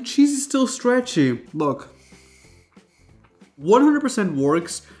 And the cheese is still stretchy. Look. 100%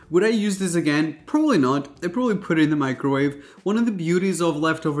 works. Would I use this again? Probably not. I'd probably put it in the microwave. One of the beauties of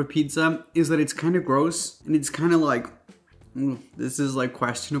leftover pizza is that it's kind of gross and it's kind of like, this is like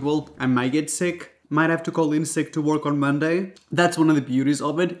questionable. I might get sick. Might have to call in sick to work on Monday. That's one of the beauties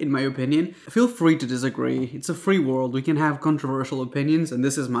of it, in my opinion. Feel free to disagree. It's a free world. We can have controversial opinions and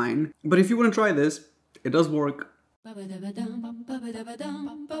this is mine. But if you want to try this, it does work.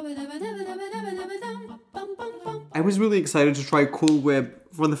 I was really excited to try Cool Whip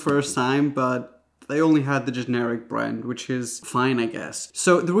for the first time, but they only had the generic brand, which is fine, I guess.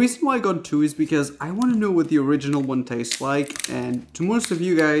 So the reason why I got two is because I want to know what the original one tastes like, and to most of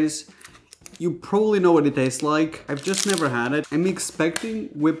you guys, you probably know what it tastes like. I've just never had it. I'm expecting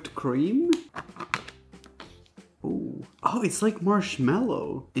whipped cream. Ooh. Oh, it's like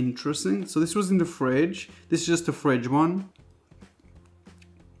marshmallow. Interesting. So this was in the fridge. This is just the fridge one.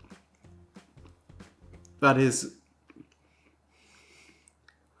 That is...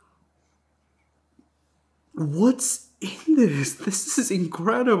 What's in this? This is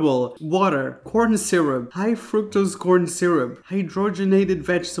incredible. Water, corn syrup, high fructose corn syrup, hydrogenated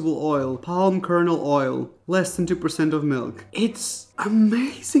vegetable oil, palm kernel oil, less than 2% of milk. It's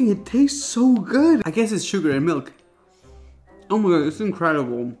amazing. It tastes so good. I guess it's sugar and milk. Oh my god, it's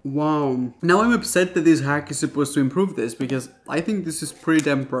incredible. Wow. Now I'm upset that this hack is supposed to improve this because I think this is pretty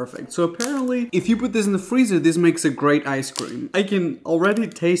damn perfect. So apparently, if you put this in the freezer, this makes a great ice cream. I can already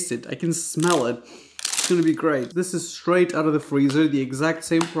taste it. I can smell it. It's gonna be great. This is straight out of the freezer, the exact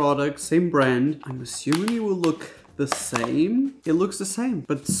same product, same brand. I'm assuming it will look the same. It looks the same,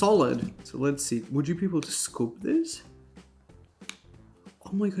 but solid. So let's see. Would you be able to scoop this?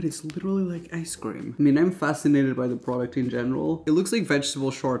 Oh my god, it's literally like ice cream. I mean, I'm fascinated by the product in general. It looks like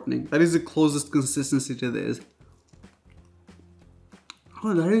vegetable shortening. That is the closest consistency to this.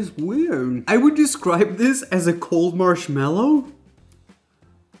 Oh, that is weird. I would describe this as a cold marshmallow.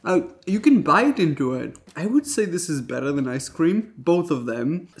 You can bite into it. I would say this is better than ice cream. Both of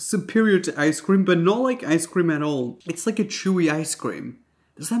them. Superior to ice cream, but not like ice cream at all. It's like a chewy ice cream.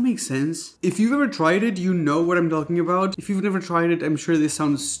 Does that make sense? If you've ever tried it, you know what I'm talking about. If you've never tried it, I'm sure this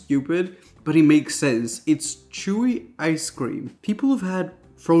sounds stupid, but it makes sense. It's chewy ice cream. People who've had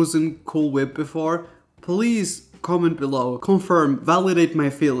frozen Cool Whip before, please comment below. Confirm, validate my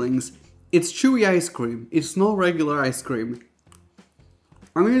feelings. It's chewy ice cream. It's not regular ice cream.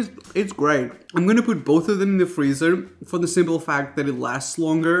 I mean, it's great. I'm gonna put both of them in the freezer for the simple fact that it lasts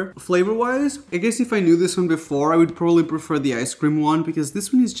longer. Flavor-wise, I guess if I knew this one before, I would probably prefer the ice cream one because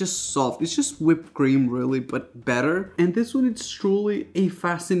this one is just soft. It's just whipped cream really, but better. And this one, it's truly a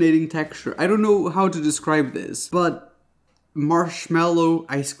fascinating texture. I don't know how to describe this, but marshmallow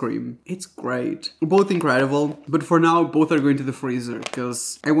ice cream. It's great. Both incredible, but for now, both are going to the freezer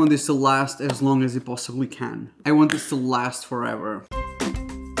because I want this to last as long as it possibly can. I want this to last forever.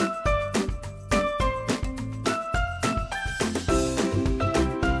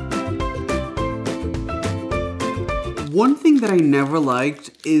 One thing that I never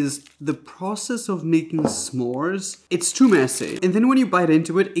liked is the process of making s'mores. It's too messy. And then when you bite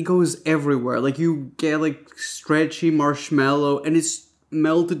into it, it goes everywhere. Like you get like stretchy marshmallow and it's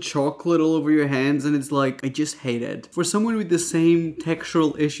melted chocolate all over your hands and it's like, I just hate it. For someone with the same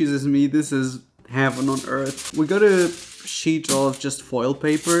textural issues as me, this is heaven on earth. We got a sheet of just foil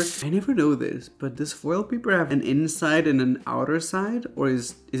paper. I never know this, but does foil paper have an inside and an outer side? Or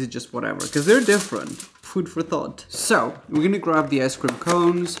is it just whatever? Because they're different. Food for thought. So, we're gonna grab the ice cream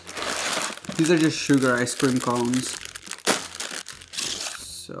cones. These are just sugar ice cream cones.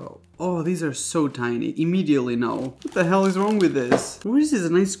 So, oh, these are so tiny. Immediately no. What the hell is wrong with this? What is this,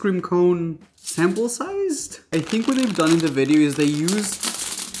 an ice cream cone sample sized? I think what they've done in the video is they used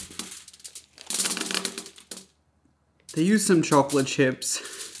some chocolate chips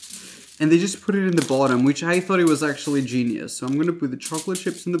and they just put it in the bottom, which I thought it was actually genius. So I'm gonna put the chocolate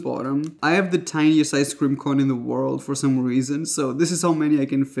chips in the bottom. I have the tiniest ice cream cone in the world for some reason, so this is how many I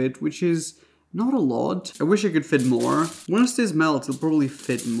can fit, which is not a lot. I wish I could fit more. Once this melts, it'll probably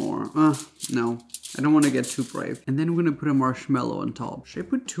fit more. No. I don't want to get too brave. And then we're gonna put a marshmallow on top. Should I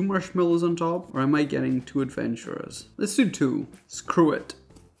put 2 marshmallows on top? Or am I getting too adventurous? Let's do 2. Screw it.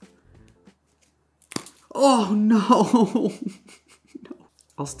 Oh no! No.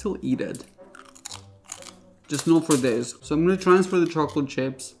 I'll still eat it. Just not for this. So I'm gonna transfer the chocolate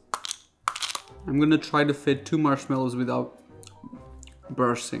chips. I'm gonna try to fit 2 marshmallows without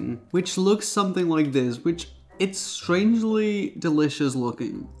bursting. Which looks something like this, which it's strangely delicious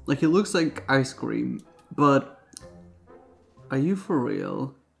looking. Like it looks like ice cream, but are you for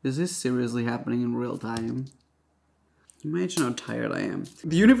real? Is this seriously happening in real time? Imagine how tired I am.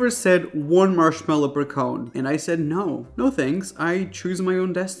 The universe said 1 marshmallow per cone, and I said no. No thanks, I choose my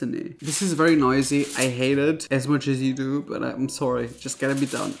own destiny. This is very noisy, I hate it as much as you do, but I'm sorry, just gotta be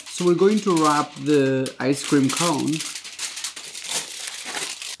done. So we're going to wrap the ice cream cone.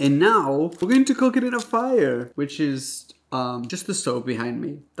 And now, we're going to cook it in a fire, which is just the stove behind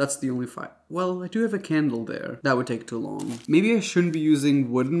me. That's the only fire. Well, I do have a candle there. That would take too long. Maybe I shouldn't be using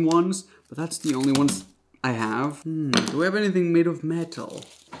wooden ones, but that's the only ones I have. Do I have anything made of metal?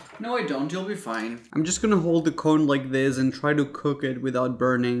 No, I don't. You'll be fine. I'm just gonna hold the cone like this and try to cook it without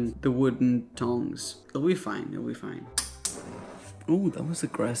burning the wooden tongs. It'll be fine. It'll be fine. Oh, that was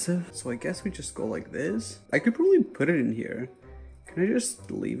aggressive. So I guess we just go like this. I could probably put it in here. Can I just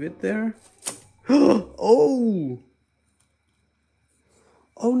leave it there? Oh!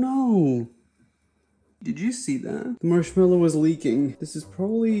 Oh no! Did you see that? The marshmallow was leaking. This is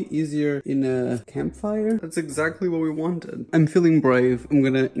probably easier in a campfire. That's exactly what we wanted. I'm feeling brave. I'm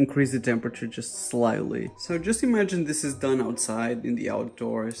gonna increase the temperature just slightly. So just imagine this is done outside in the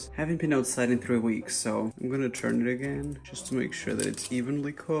outdoors. Haven't been outside in 3 weeks, so I'm gonna turn it again just to make sure that it's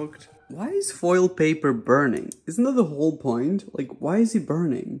evenly cooked. Why is foil paper burning? Isn't that the whole point? Like, why is it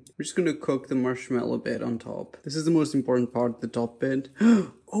burning? We're just gonna cook the marshmallow bit on top. This is the most important part, the top bit.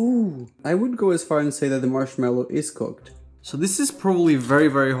 Oh! I would go as far and say that the marshmallow is cooked. So this is probably very,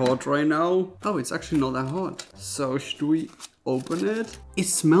 very hot right now. Oh, it's actually not that hot. So should we open it? It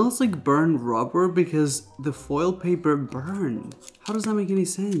smells like burned rubber because the foil paper burned. How does that make any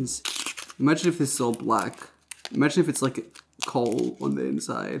sense? Imagine if this is all black. Imagine if it's like coal on the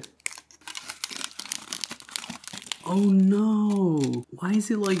inside. Oh no! Why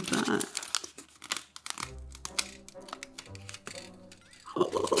is it like that?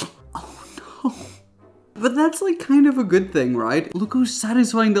 Oh no! But that's like kind of a good thing, right? Look how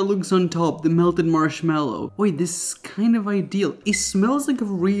satisfying that looks on top, the melted marshmallow. Wait, this is kind of ideal. It smells like a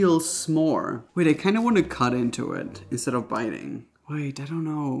real s'more. Wait, I kind of want to cut into it instead of biting. Wait, I don't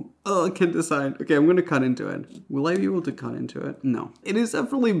know. Oh, I can't decide. Okay, I'm gonna cut into it. Will I be able to cut into it? No. It is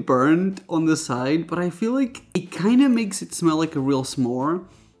definitely burned on the side, but I feel like it kind of makes it smell like a real s'more,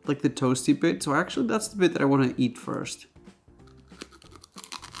 like the toasty bit. So actually, that's the bit that I want to eat first.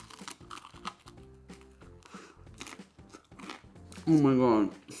 Oh my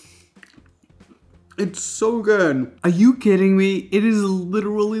god. It's so good. Are you kidding me? It is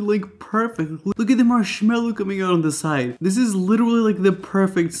literally like perfect. Look at the marshmallow coming out on the side. This is literally like the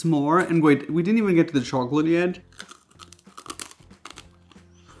perfect s'more. And wait, we didn't even get to the chocolate yet.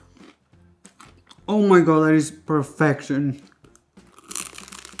 Oh my god, that is perfection.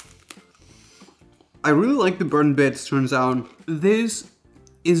 I really like the burnt bits, turns out. This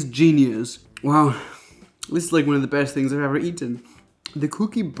is genius. Wow, this is like one of the best things I've ever eaten. The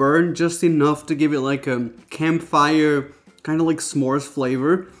cookie burned just enough to give it like a campfire, kind of like s'mores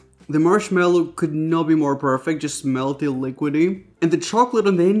flavor. The marshmallow could not be more perfect, just melty, liquidy. And the chocolate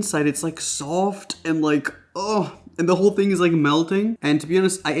on the inside, it's like soft and like, oh, and the whole thing is like melting. And to be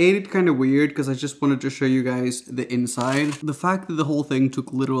honest, I ate it kind of weird because I just wanted to show you guys the inside. The fact that the whole thing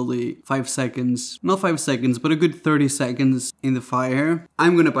took literally 5 seconds, not 5 seconds, but a good 30 seconds in the fire.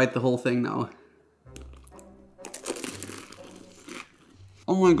 I'm gonna bite the whole thing now.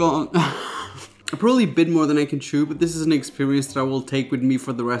 Oh my god. I probably bit more than I can chew, but this is an experience that I will take with me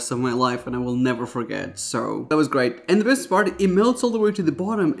for the rest of my life and I will never forget. So that was great. And the best part, it melts all the way to the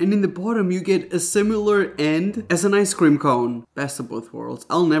bottom, and in the bottom you get a similar end as an ice cream cone. Best of both worlds.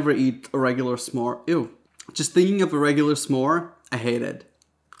 I'll never eat a regular s'more. Ew. Just thinking of a regular s'more, I hate it.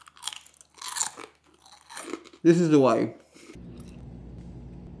 This is the way.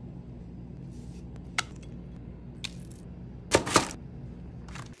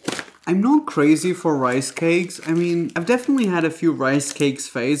 I'm not crazy for rice cakes. I mean, I've definitely had a few rice cakes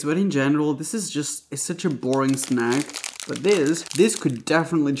phase, but in general, this is just, it's such a boring snack. But this could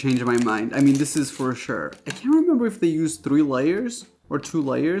definitely change my mind. I mean, this is for sure. I can't remember if they used 3 layers or 2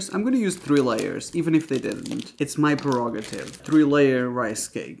 layers. I'm gonna use 3 layers, even if they didn't. It's my prerogative. 3-layer rice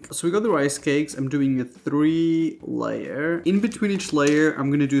cake. So we got the rice cakes. I'm doing a 3-layer. In between each layer,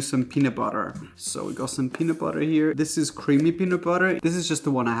 I'm gonna do some peanut butter. So we got some peanut butter here. This is creamy peanut butter. This is just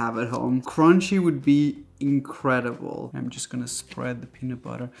the one I have at home. Crunchy would be incredible. I'm just gonna spread the peanut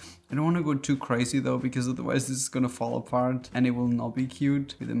butter. I don't want to go too crazy though, because otherwise this is gonna fall apart and it will not be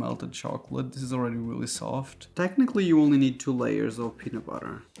cute with the melted chocolate. This is already really soft. Technically you only need 2 layers of peanut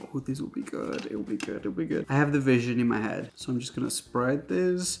butter. Oh, this will be good. It will be good. It will be good. I have the vision in my head. So I'm just gonna spread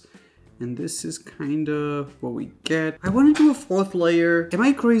this. And this is kind of what we get. I want to do a 4th layer. Am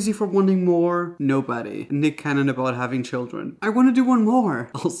I crazy for wanting more? Nobody. Nick Cannon about having children. I want to do one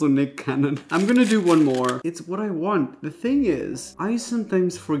more. Also Nick Cannon. I'm gonna do one more. It's what I want. The thing is, I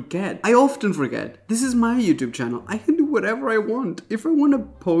sometimes forget. I often forget. This is my YouTube channel. I can do whatever I want. If I want to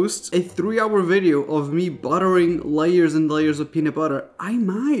post a 3-hour video of me buttering layers and layers of peanut butter, I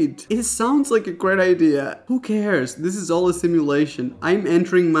might. It sounds like a great idea. Who cares? This is all a simulation. I'm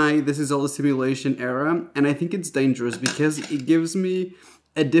entering my this is all a simulation era, and I think it's dangerous because it gives me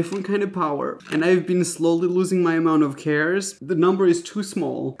a different kind of power, and I've been slowly losing my amount of cares. The number is too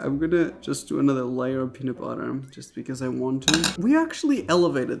small. I'm gonna just do another layer of peanut butter just because I want to. We actually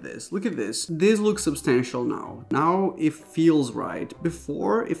elevated this. Look at this. This looks substantial now. Now it feels right.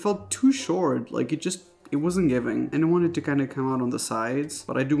 Before it felt too short, like it wasn't giving, and I want it to kind of come out on the sides,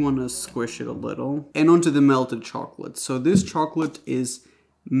 but I do want to squish it a little. And onto the melted chocolate. So this chocolate is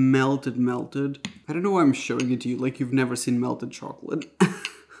melted. I don't know why I'm showing it to you like you've never seen melted chocolate.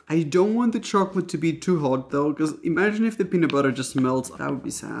 I don't want the chocolate to be too hot though, because imagine if the peanut butter just melts. That would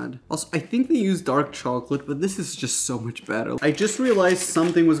be sad. Also, I think they use dark chocolate, but this is just so much better. I just realized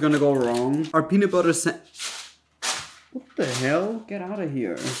something was gonna go wrong. Our peanut butter What the hell? Get out of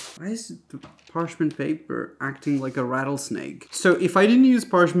here. Why is the parchment paper acting like a rattlesnake? So if I didn't use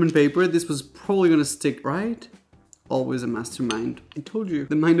parchment paper, this was probably gonna stick, right? Always a mastermind. I told you,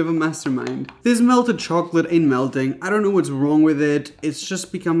 the mind of a mastermind. This melted chocolate ain't melting. I don't know what's wrong with it. It's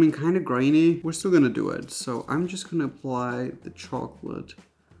just becoming kind of grainy. We're still gonna do it. So I'm just gonna apply the chocolate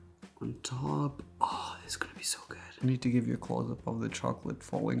on top. Oh, this is gonna be so good. I need to give you a close-up of the chocolate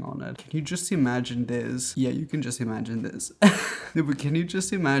falling on it. Can you just imagine this? Yeah, you can just imagine this. No, but can you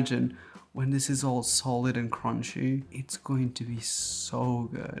just imagine when this is all solid and crunchy? It's going to be so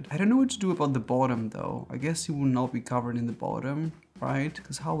good. I don't know what to do about the bottom though. I guess it will not be covered in the bottom, right?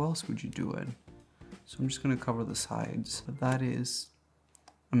 Because how else would you do it? So I'm just gonna cover the sides. But that is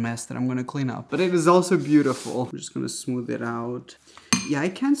a mess that I'm gonna clean up. But it is also beautiful. I'm just gonna smooth it out. Yeah, I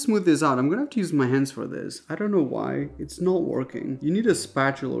can't smooth this out. I'm gonna have to use my hands for this. I don't know why. It's not working. You need a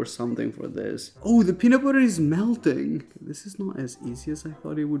spatula or something for this. Oh, the peanut butter is melting. This is not as easy as I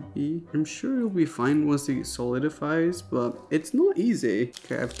thought it would be. I'm sure it'll be fine once it solidifies, but it's not easy.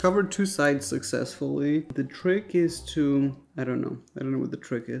 Okay, I've covered 2 sides successfully. The trick is to I don't know. I don't know what the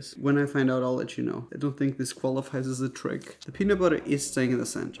trick is. When I find out, I'll let you know. I don't think this qualifies as a trick. The peanut butter is staying in the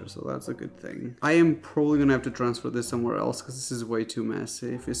center, so that's a good thing. I am probably gonna have to transfer this somewhere else because this is way too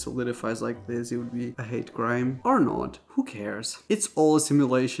messy. If it solidifies like this, it would be a hate crime. Or not. Who cares? It's all a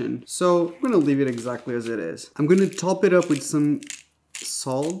simulation. So I'm gonna leave it exactly as it is. I'm gonna top it up with some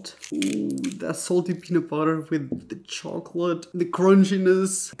salt. Ooh, that salty peanut butter with the chocolate, the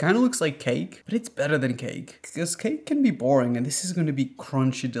crunchiness. It kind of looks like cake, but it's better than cake because cake can be boring and this is going to be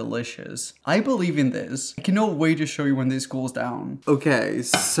crunchy delicious. I believe in this. I cannot wait to show you when this cools down. Okay,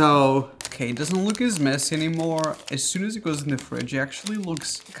 so it doesn't look as messy anymore. As soon as it goes in the fridge, it actually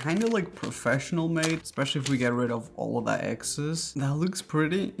looks kind of like professional made, especially if we get rid of all of that excess. That looks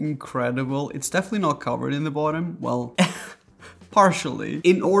pretty incredible. It's definitely not covered in the bottom. Well, partially.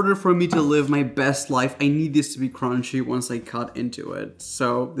 In order for me to live my best life, I need this to be crunchy once I cut into it.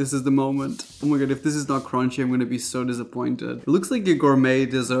 So this is the moment. Oh my god, if this is not crunchy, I'm gonna be so disappointed. It looks like a gourmet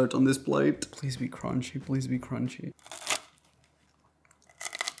dessert on this plate. Please be crunchy, please be crunchy.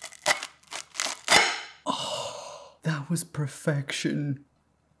 Oh, that was perfection.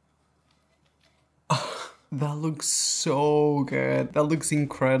 That looks so good. That looks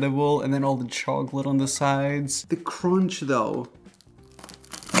incredible. And then all the chocolate on the sides. The crunch though.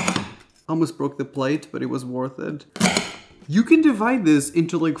 Almost broke the plate, but it was worth it. You can divide this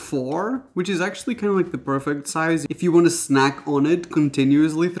into like 4, which is actually kind of like the perfect size if you want to snack on it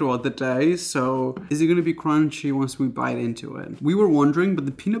continuously throughout the day. So is it going to be crunchy once we bite into it? We were wondering, but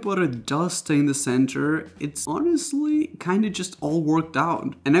the peanut butter does stay in the center. It's honestly kind of just all worked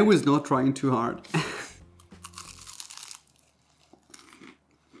out. And I was not trying too hard.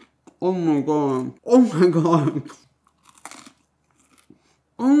 Oh my god. Oh my god.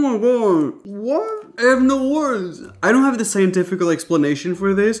 Oh my god. What? I have no words. I don't have the scientific explanation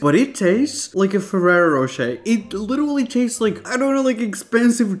for this, but it tastes like a Ferrero Rocher. It literally tastes like, I don't know, like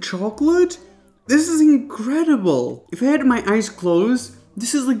expensive chocolate? This is incredible. If I had my eyes closed,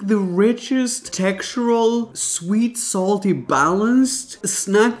 this is like the richest, textural, sweet, salty, balanced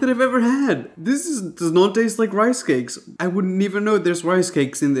snack that I've ever had. Does not taste like rice cakes. I wouldn't even know there's rice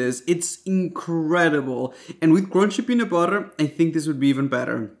cakes in this. It's incredible. And with crunchy peanut butter, I think this would be even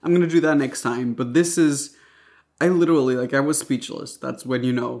better. I'm gonna do that next time, but this is... I literally, I was speechless. That's when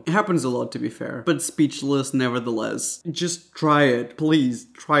you know. It happens a lot, to be fair, but speechless nevertheless. Just try it. Please,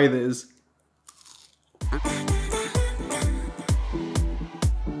 try this.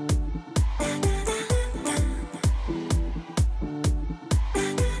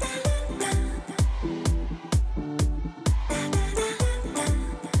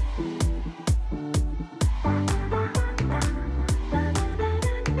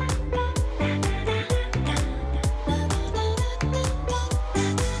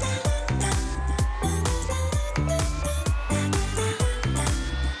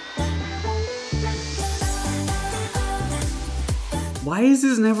 Why has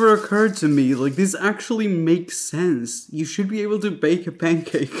this never occurred to me? Like, this actually makes sense. You should be able to bake a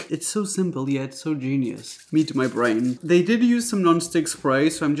pancake. It's so simple, yet so genius. Meet my brain. They did use some non-stick spray,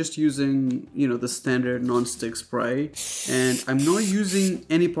 so I'm just using, you know, the standard non-stick spray. And I'm not using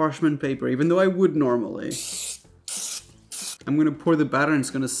any parchment paper, even though I would normally. I'm gonna pour the batter and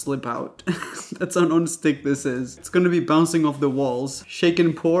it's gonna slip out. That's how non-stick this is. It's gonna be bouncing off the walls. Shake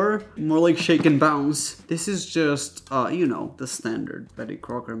and pour, more like shake and bounce. This is just, you know, the standard Betty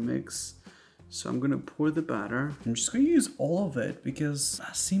Crocker mix. So I'm gonna pour the batter. I'm just gonna use all of it because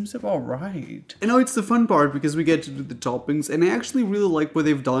that seems about right. And now it's the fun part because we get to do the toppings, and I actually really like what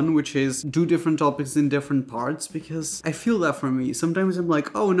they've done, which is do different toppings in different parts, because I feel that for me. Sometimes I'm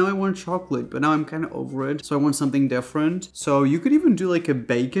like, oh, now I want chocolate, but now I'm kind of over it, so I want something different. So you could even do like a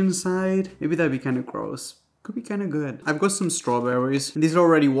bacon side. Maybe that'd be kind of gross. Could be kind of good. I've got some strawberries. These are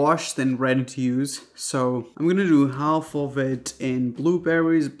already washed and ready to use. So I'm gonna do half of it in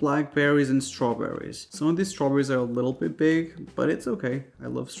blueberries, blackberries, and strawberries. Some of these strawberries are a little bit big, but it's okay. I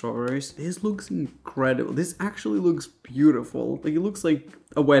love strawberries. This looks incredible. This actually looks beautiful. Like, it looks like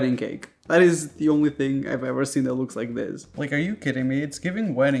a wedding cake. That is the only thing I've ever seen that looks like this. Like, are you kidding me? It's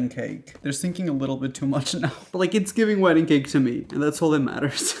giving wedding cake. They're thinking a little bit too much now. But like, it's giving wedding cake to me, and that's all that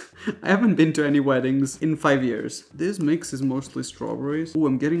matters. I haven't been to any weddings in 5 years. This mix is mostly strawberries. Oh,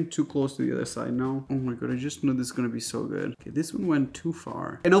 I'm getting too close to the other side now. Oh my god, I just know this is gonna be so good. Okay, this one went too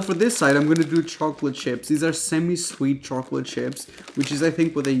far. And now for this side, I'm gonna do chocolate chips. These are semi-sweet chocolate chips, which is, I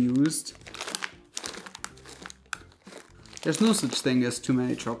think, what they used. There's no such thing as too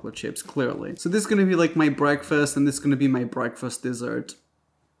many chocolate chips, clearly. So this is gonna be like my breakfast, and this is gonna be my breakfast dessert.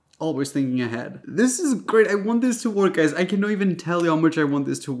 always thinking ahead. This is great. I want this to work, guys. I cannot even tell you how much I want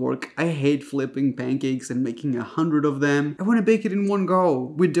this to work. I hate flipping pancakes and making 100 of them. I want to bake it in one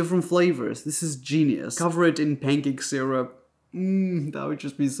go with different flavors. This is genius. Cover it in pancake syrup. That would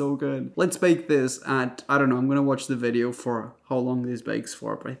just be so good. Let's bake this at, I don't know, I'm gonna watch the video for how long this bakes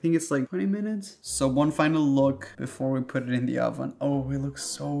for, but I think it's like 20 minutes. So one final look before we put it in the oven. Oh, it looks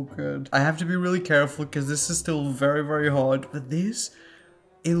so good. I have to be really careful because this is still very, very hot, but this,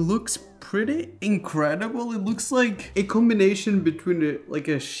 it looks pretty incredible. It looks like a combination between like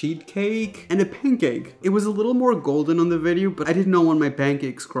a sheet cake and a pancake. It was a little more golden on the video, but I did not want my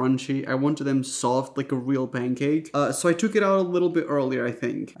pancakes crunchy. I wanted them soft like a real pancake. So I took it out a little bit earlier, I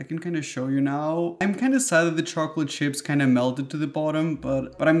think. I can kind of show you now. I'm kind of sad that the chocolate chips kind of melted to the bottom,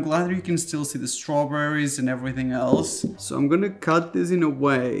 but I'm glad that you can still see the strawberries and everything else. So I'm gonna cut this in a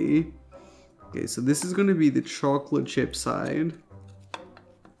way. Okay, so this is gonna be the chocolate chip side.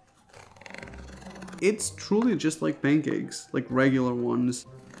 It's truly just like pancakes, like regular ones.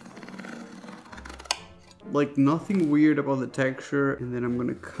 Like nothing weird about the texture. And then I'm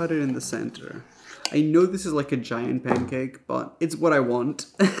gonna cut it in the center. I know this is like a giant pancake, but it's what I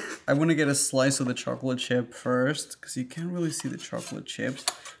want. I want to get a slice of the chocolate chip first, because you can't really see the chocolate chips.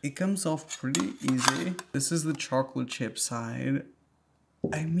 It comes off pretty easy. This is the chocolate chip side.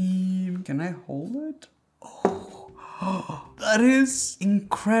 I mean, can I hold it? Oh, that is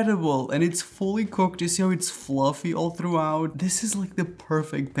incredible, and it's fully cooked. You see how it's fluffy all throughout? This is like the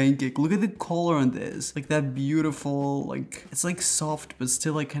perfect pancake. Look at the color on this, like that beautiful, like it's like soft but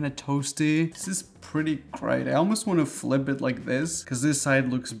still like kind of toasty. This is pretty great. I almost want to flip it like this because this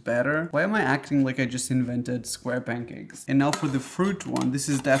side looks better. Why am I acting like I just invented square pancakes? And now for the fruit one, this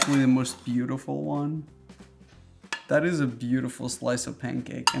is definitely the most beautiful one. That is a beautiful slice of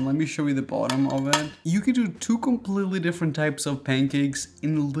pancake. And let me show you the bottom of it. You can do two completely different types of pancakes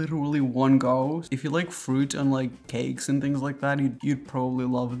in literally one go. If you like fruit and like cakes and things like that, you'd probably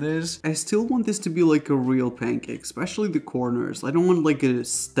love this. I still want this to be like a real pancake, especially the corners. I don't want like a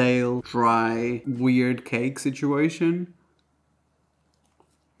stale, dry, weird cake situation.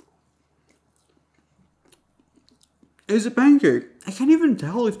 It's a pancake. I can't even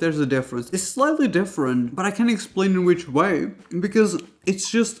tell if there's a difference. It's slightly different, but I can't explain in which way because it's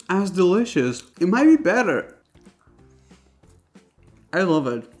just as delicious. It might be better. I love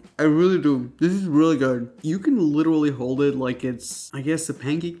it. I really do. This is really good. You can literally hold it like it's, I guess, a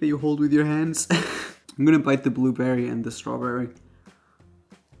pancake that you hold with your hands. I'm gonna bite the blueberry and the strawberry.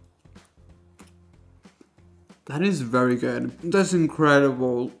 That is very good. That's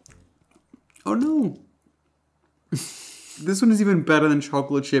incredible. Oh no. This one is even better than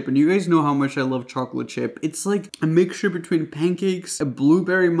chocolate chip, and you guys know how much I love chocolate chip. It's like a mixture between pancakes, a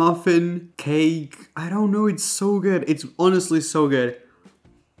blueberry muffin, cake. I don't know, it's so good. It's honestly so good.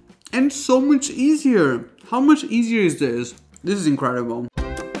 And so much easier. How much easier is this? This is incredible.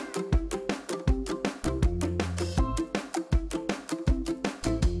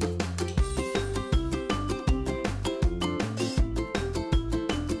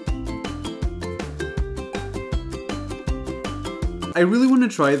 I really want to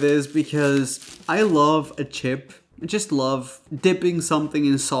try this because I love a chip. I just love dipping something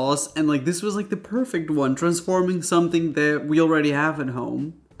in sauce, and like this was like the perfect one, transforming something that we already have at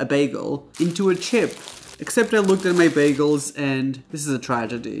home, a bagel, into a chip. Except I looked at my bagels and this is a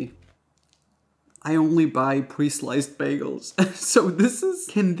tragedy. I only buy pre-sliced bagels. So this is,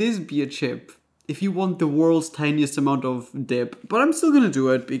 can this be a chip? If you want the world's tiniest amount of dip. But I'm still gonna do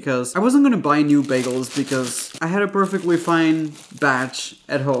it because I wasn't gonna buy new bagels because I had a perfectly fine batch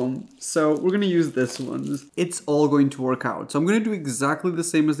at home. So we're gonna use this one. It's all going to work out. So I'm gonna do exactly the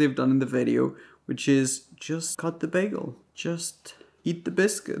same as they've done in the video, which is just cut the bagel. Just eat the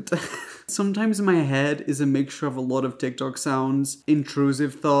biscuit. Sometimes my head is a mixture of a lot of TikTok sounds,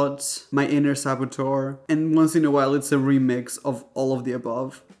 intrusive thoughts, my inner saboteur, and once in a while it's a remix of all of the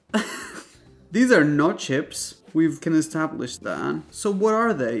above. These are not chips. We can establish that. So what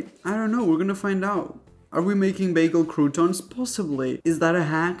are they? I don't know. We're gonna find out. Are we making bagel croutons? Possibly. Is that a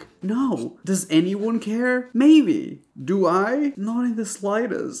hack? No. Does anyone care? Maybe. Do I? Not in the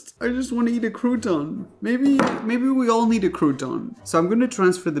slightest. I just want to eat a crouton. Maybe we all need a crouton. So I'm gonna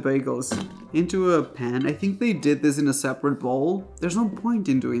transfer the bagels into a pan. I think they did this in a separate bowl. There's no point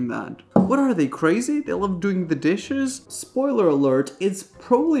in doing that. What are they, crazy? They love doing the dishes? Spoiler alert, it's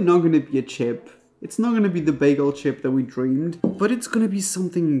probably not gonna be a chip. It's not gonna be the bagel chip that we dreamed, but it's gonna be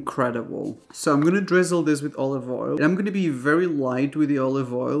something incredible. So I'm gonna drizzle this with olive oil. And I'm gonna be very light with the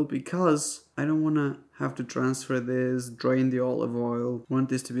olive oil because I don't wanna have to transfer this, drain the olive oil. I want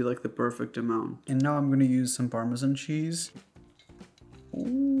this to be like the perfect amount. And now I'm gonna use some Parmesan cheese.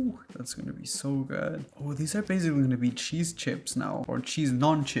 Ooh, Ooh, that's gonna be so good. Oh, these are basically gonna be cheese chips now, or cheese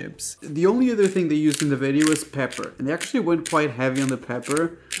non-chips. The only other thing they used in the video was pepper, and they actually went quite heavy on the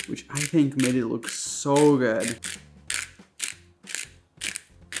pepper, which I think made it look so good.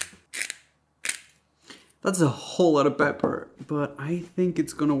 That's a whole lot of pepper, but I think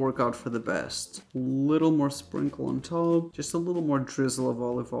it's gonna work out for the best. A little more sprinkle on top, just a little more drizzle of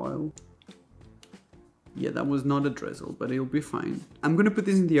olive oil. Yeah, that was not a drizzle, but it'll be fine. I'm gonna put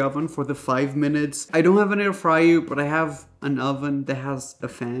this in the oven for the 5 minutes. I don't have an air fryer, but I have an oven that has a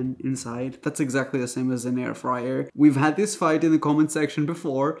fan inside. That's exactly the same as an air fryer. We've had this fight in the comment section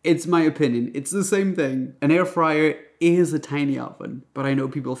before. It's my opinion. It's the same thing. An air fryer is a tiny oven, but I know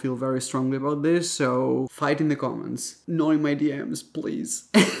people feel very strongly about this, so fight in the comments. Not in my DMs, please.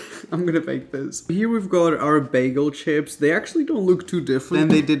 I'm gonna bake this. Here we've got our bagel chips. They actually don't look too different than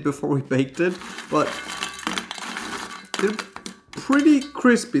they did before we baked it, but they're pretty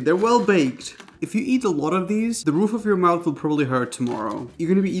crispy. They're well baked. If you eat a lot of these, the roof of your mouth will probably hurt tomorrow. You're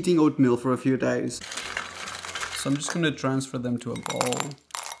gonna be eating oatmeal for a few days. So I'm just gonna transfer them to a bowl.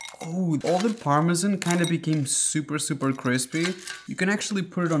 Oh, all the parmesan kind of became super crispy. You can actually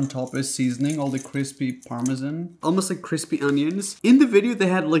put it on top as seasoning, all the crispy parmesan. Almost like crispy onions. In the video, they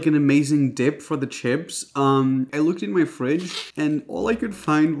had like an amazing dip for the chips. I looked in my fridge and all I could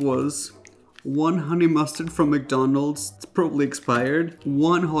find was one honey mustard from McDonald's, it's probably expired,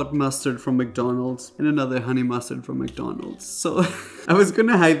 one hot mustard from McDonald's, and another honey mustard from McDonald's. So I was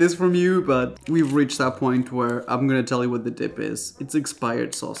gonna hide this from you, but we've reached that point where I'm gonna tell you what the dip is. It's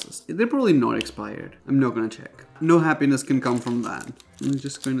expired sauces. They're probably not expired. I'm not gonna check. No happiness can come from that. I'm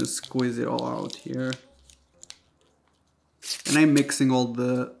just gonna squeeze it all out here. And I'm mixing all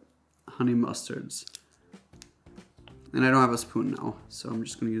the honey mustards. And I don't have a spoon now, so I'm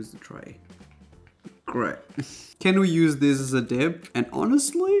just gonna use the tray. Great. Can we use this as a dip? And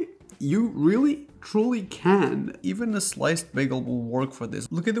honestly, you really truly can. Even a sliced bagel will work for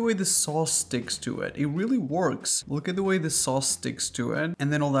this. Look at the way the sauce sticks to it. It really works. Look at the way the sauce sticks to it.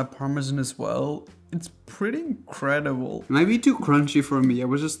 And then all that parmesan as well. It's pretty incredible. It might be too crunchy for me. I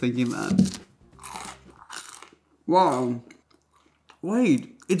was just thinking that. Wow.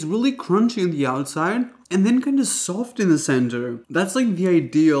 Wait, it's really crunchy on the outside and then kind of soft in the center. That's like the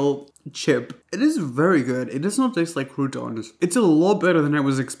ideal chip. It is very good. It does not taste like croutons. It's a lot better than I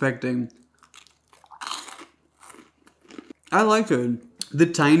was expecting. I like it. The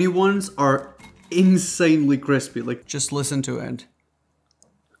tiny ones are insanely crispy. Like, just listen to it.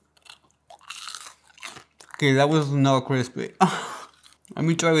 Okay, that was not crispy. Let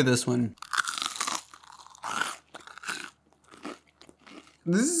me try with this one.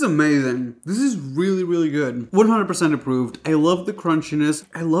 This is amazing. This is really good. 100% approved. I love the crunchiness.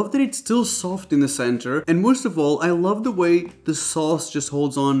 I love that it's still soft in the center. And most of all, I love the way the sauce just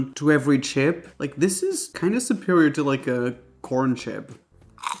holds on to every chip. Like, this is kind of superior to like a corn chip.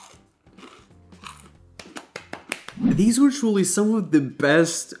 These were truly some of the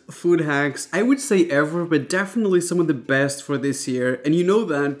best food hacks, I would say ever, but definitely some of the best for this year. And you know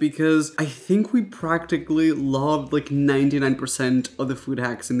that because I think we practically loved like 99% of the food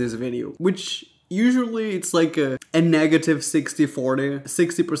hacks in this video, which usually it's like a negative 60-40.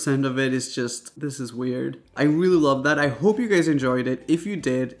 60% of it is just, this is weird. I really love that. I hope you guys enjoyed it. If you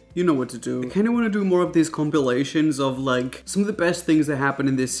did, you know what to do. I kind of want to do more of these compilations of like some of the best things that happened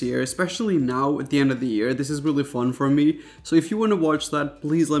in this year, especially now at the end of the year. This is really fun for me. So if you want to watch that,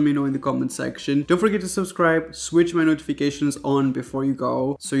 please let me know in the comment section. Don't forget to subscribe, switch my notifications on before you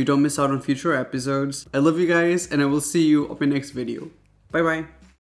go so you don't miss out on future episodes. I love you guys and I will see you on my next video. Bye bye.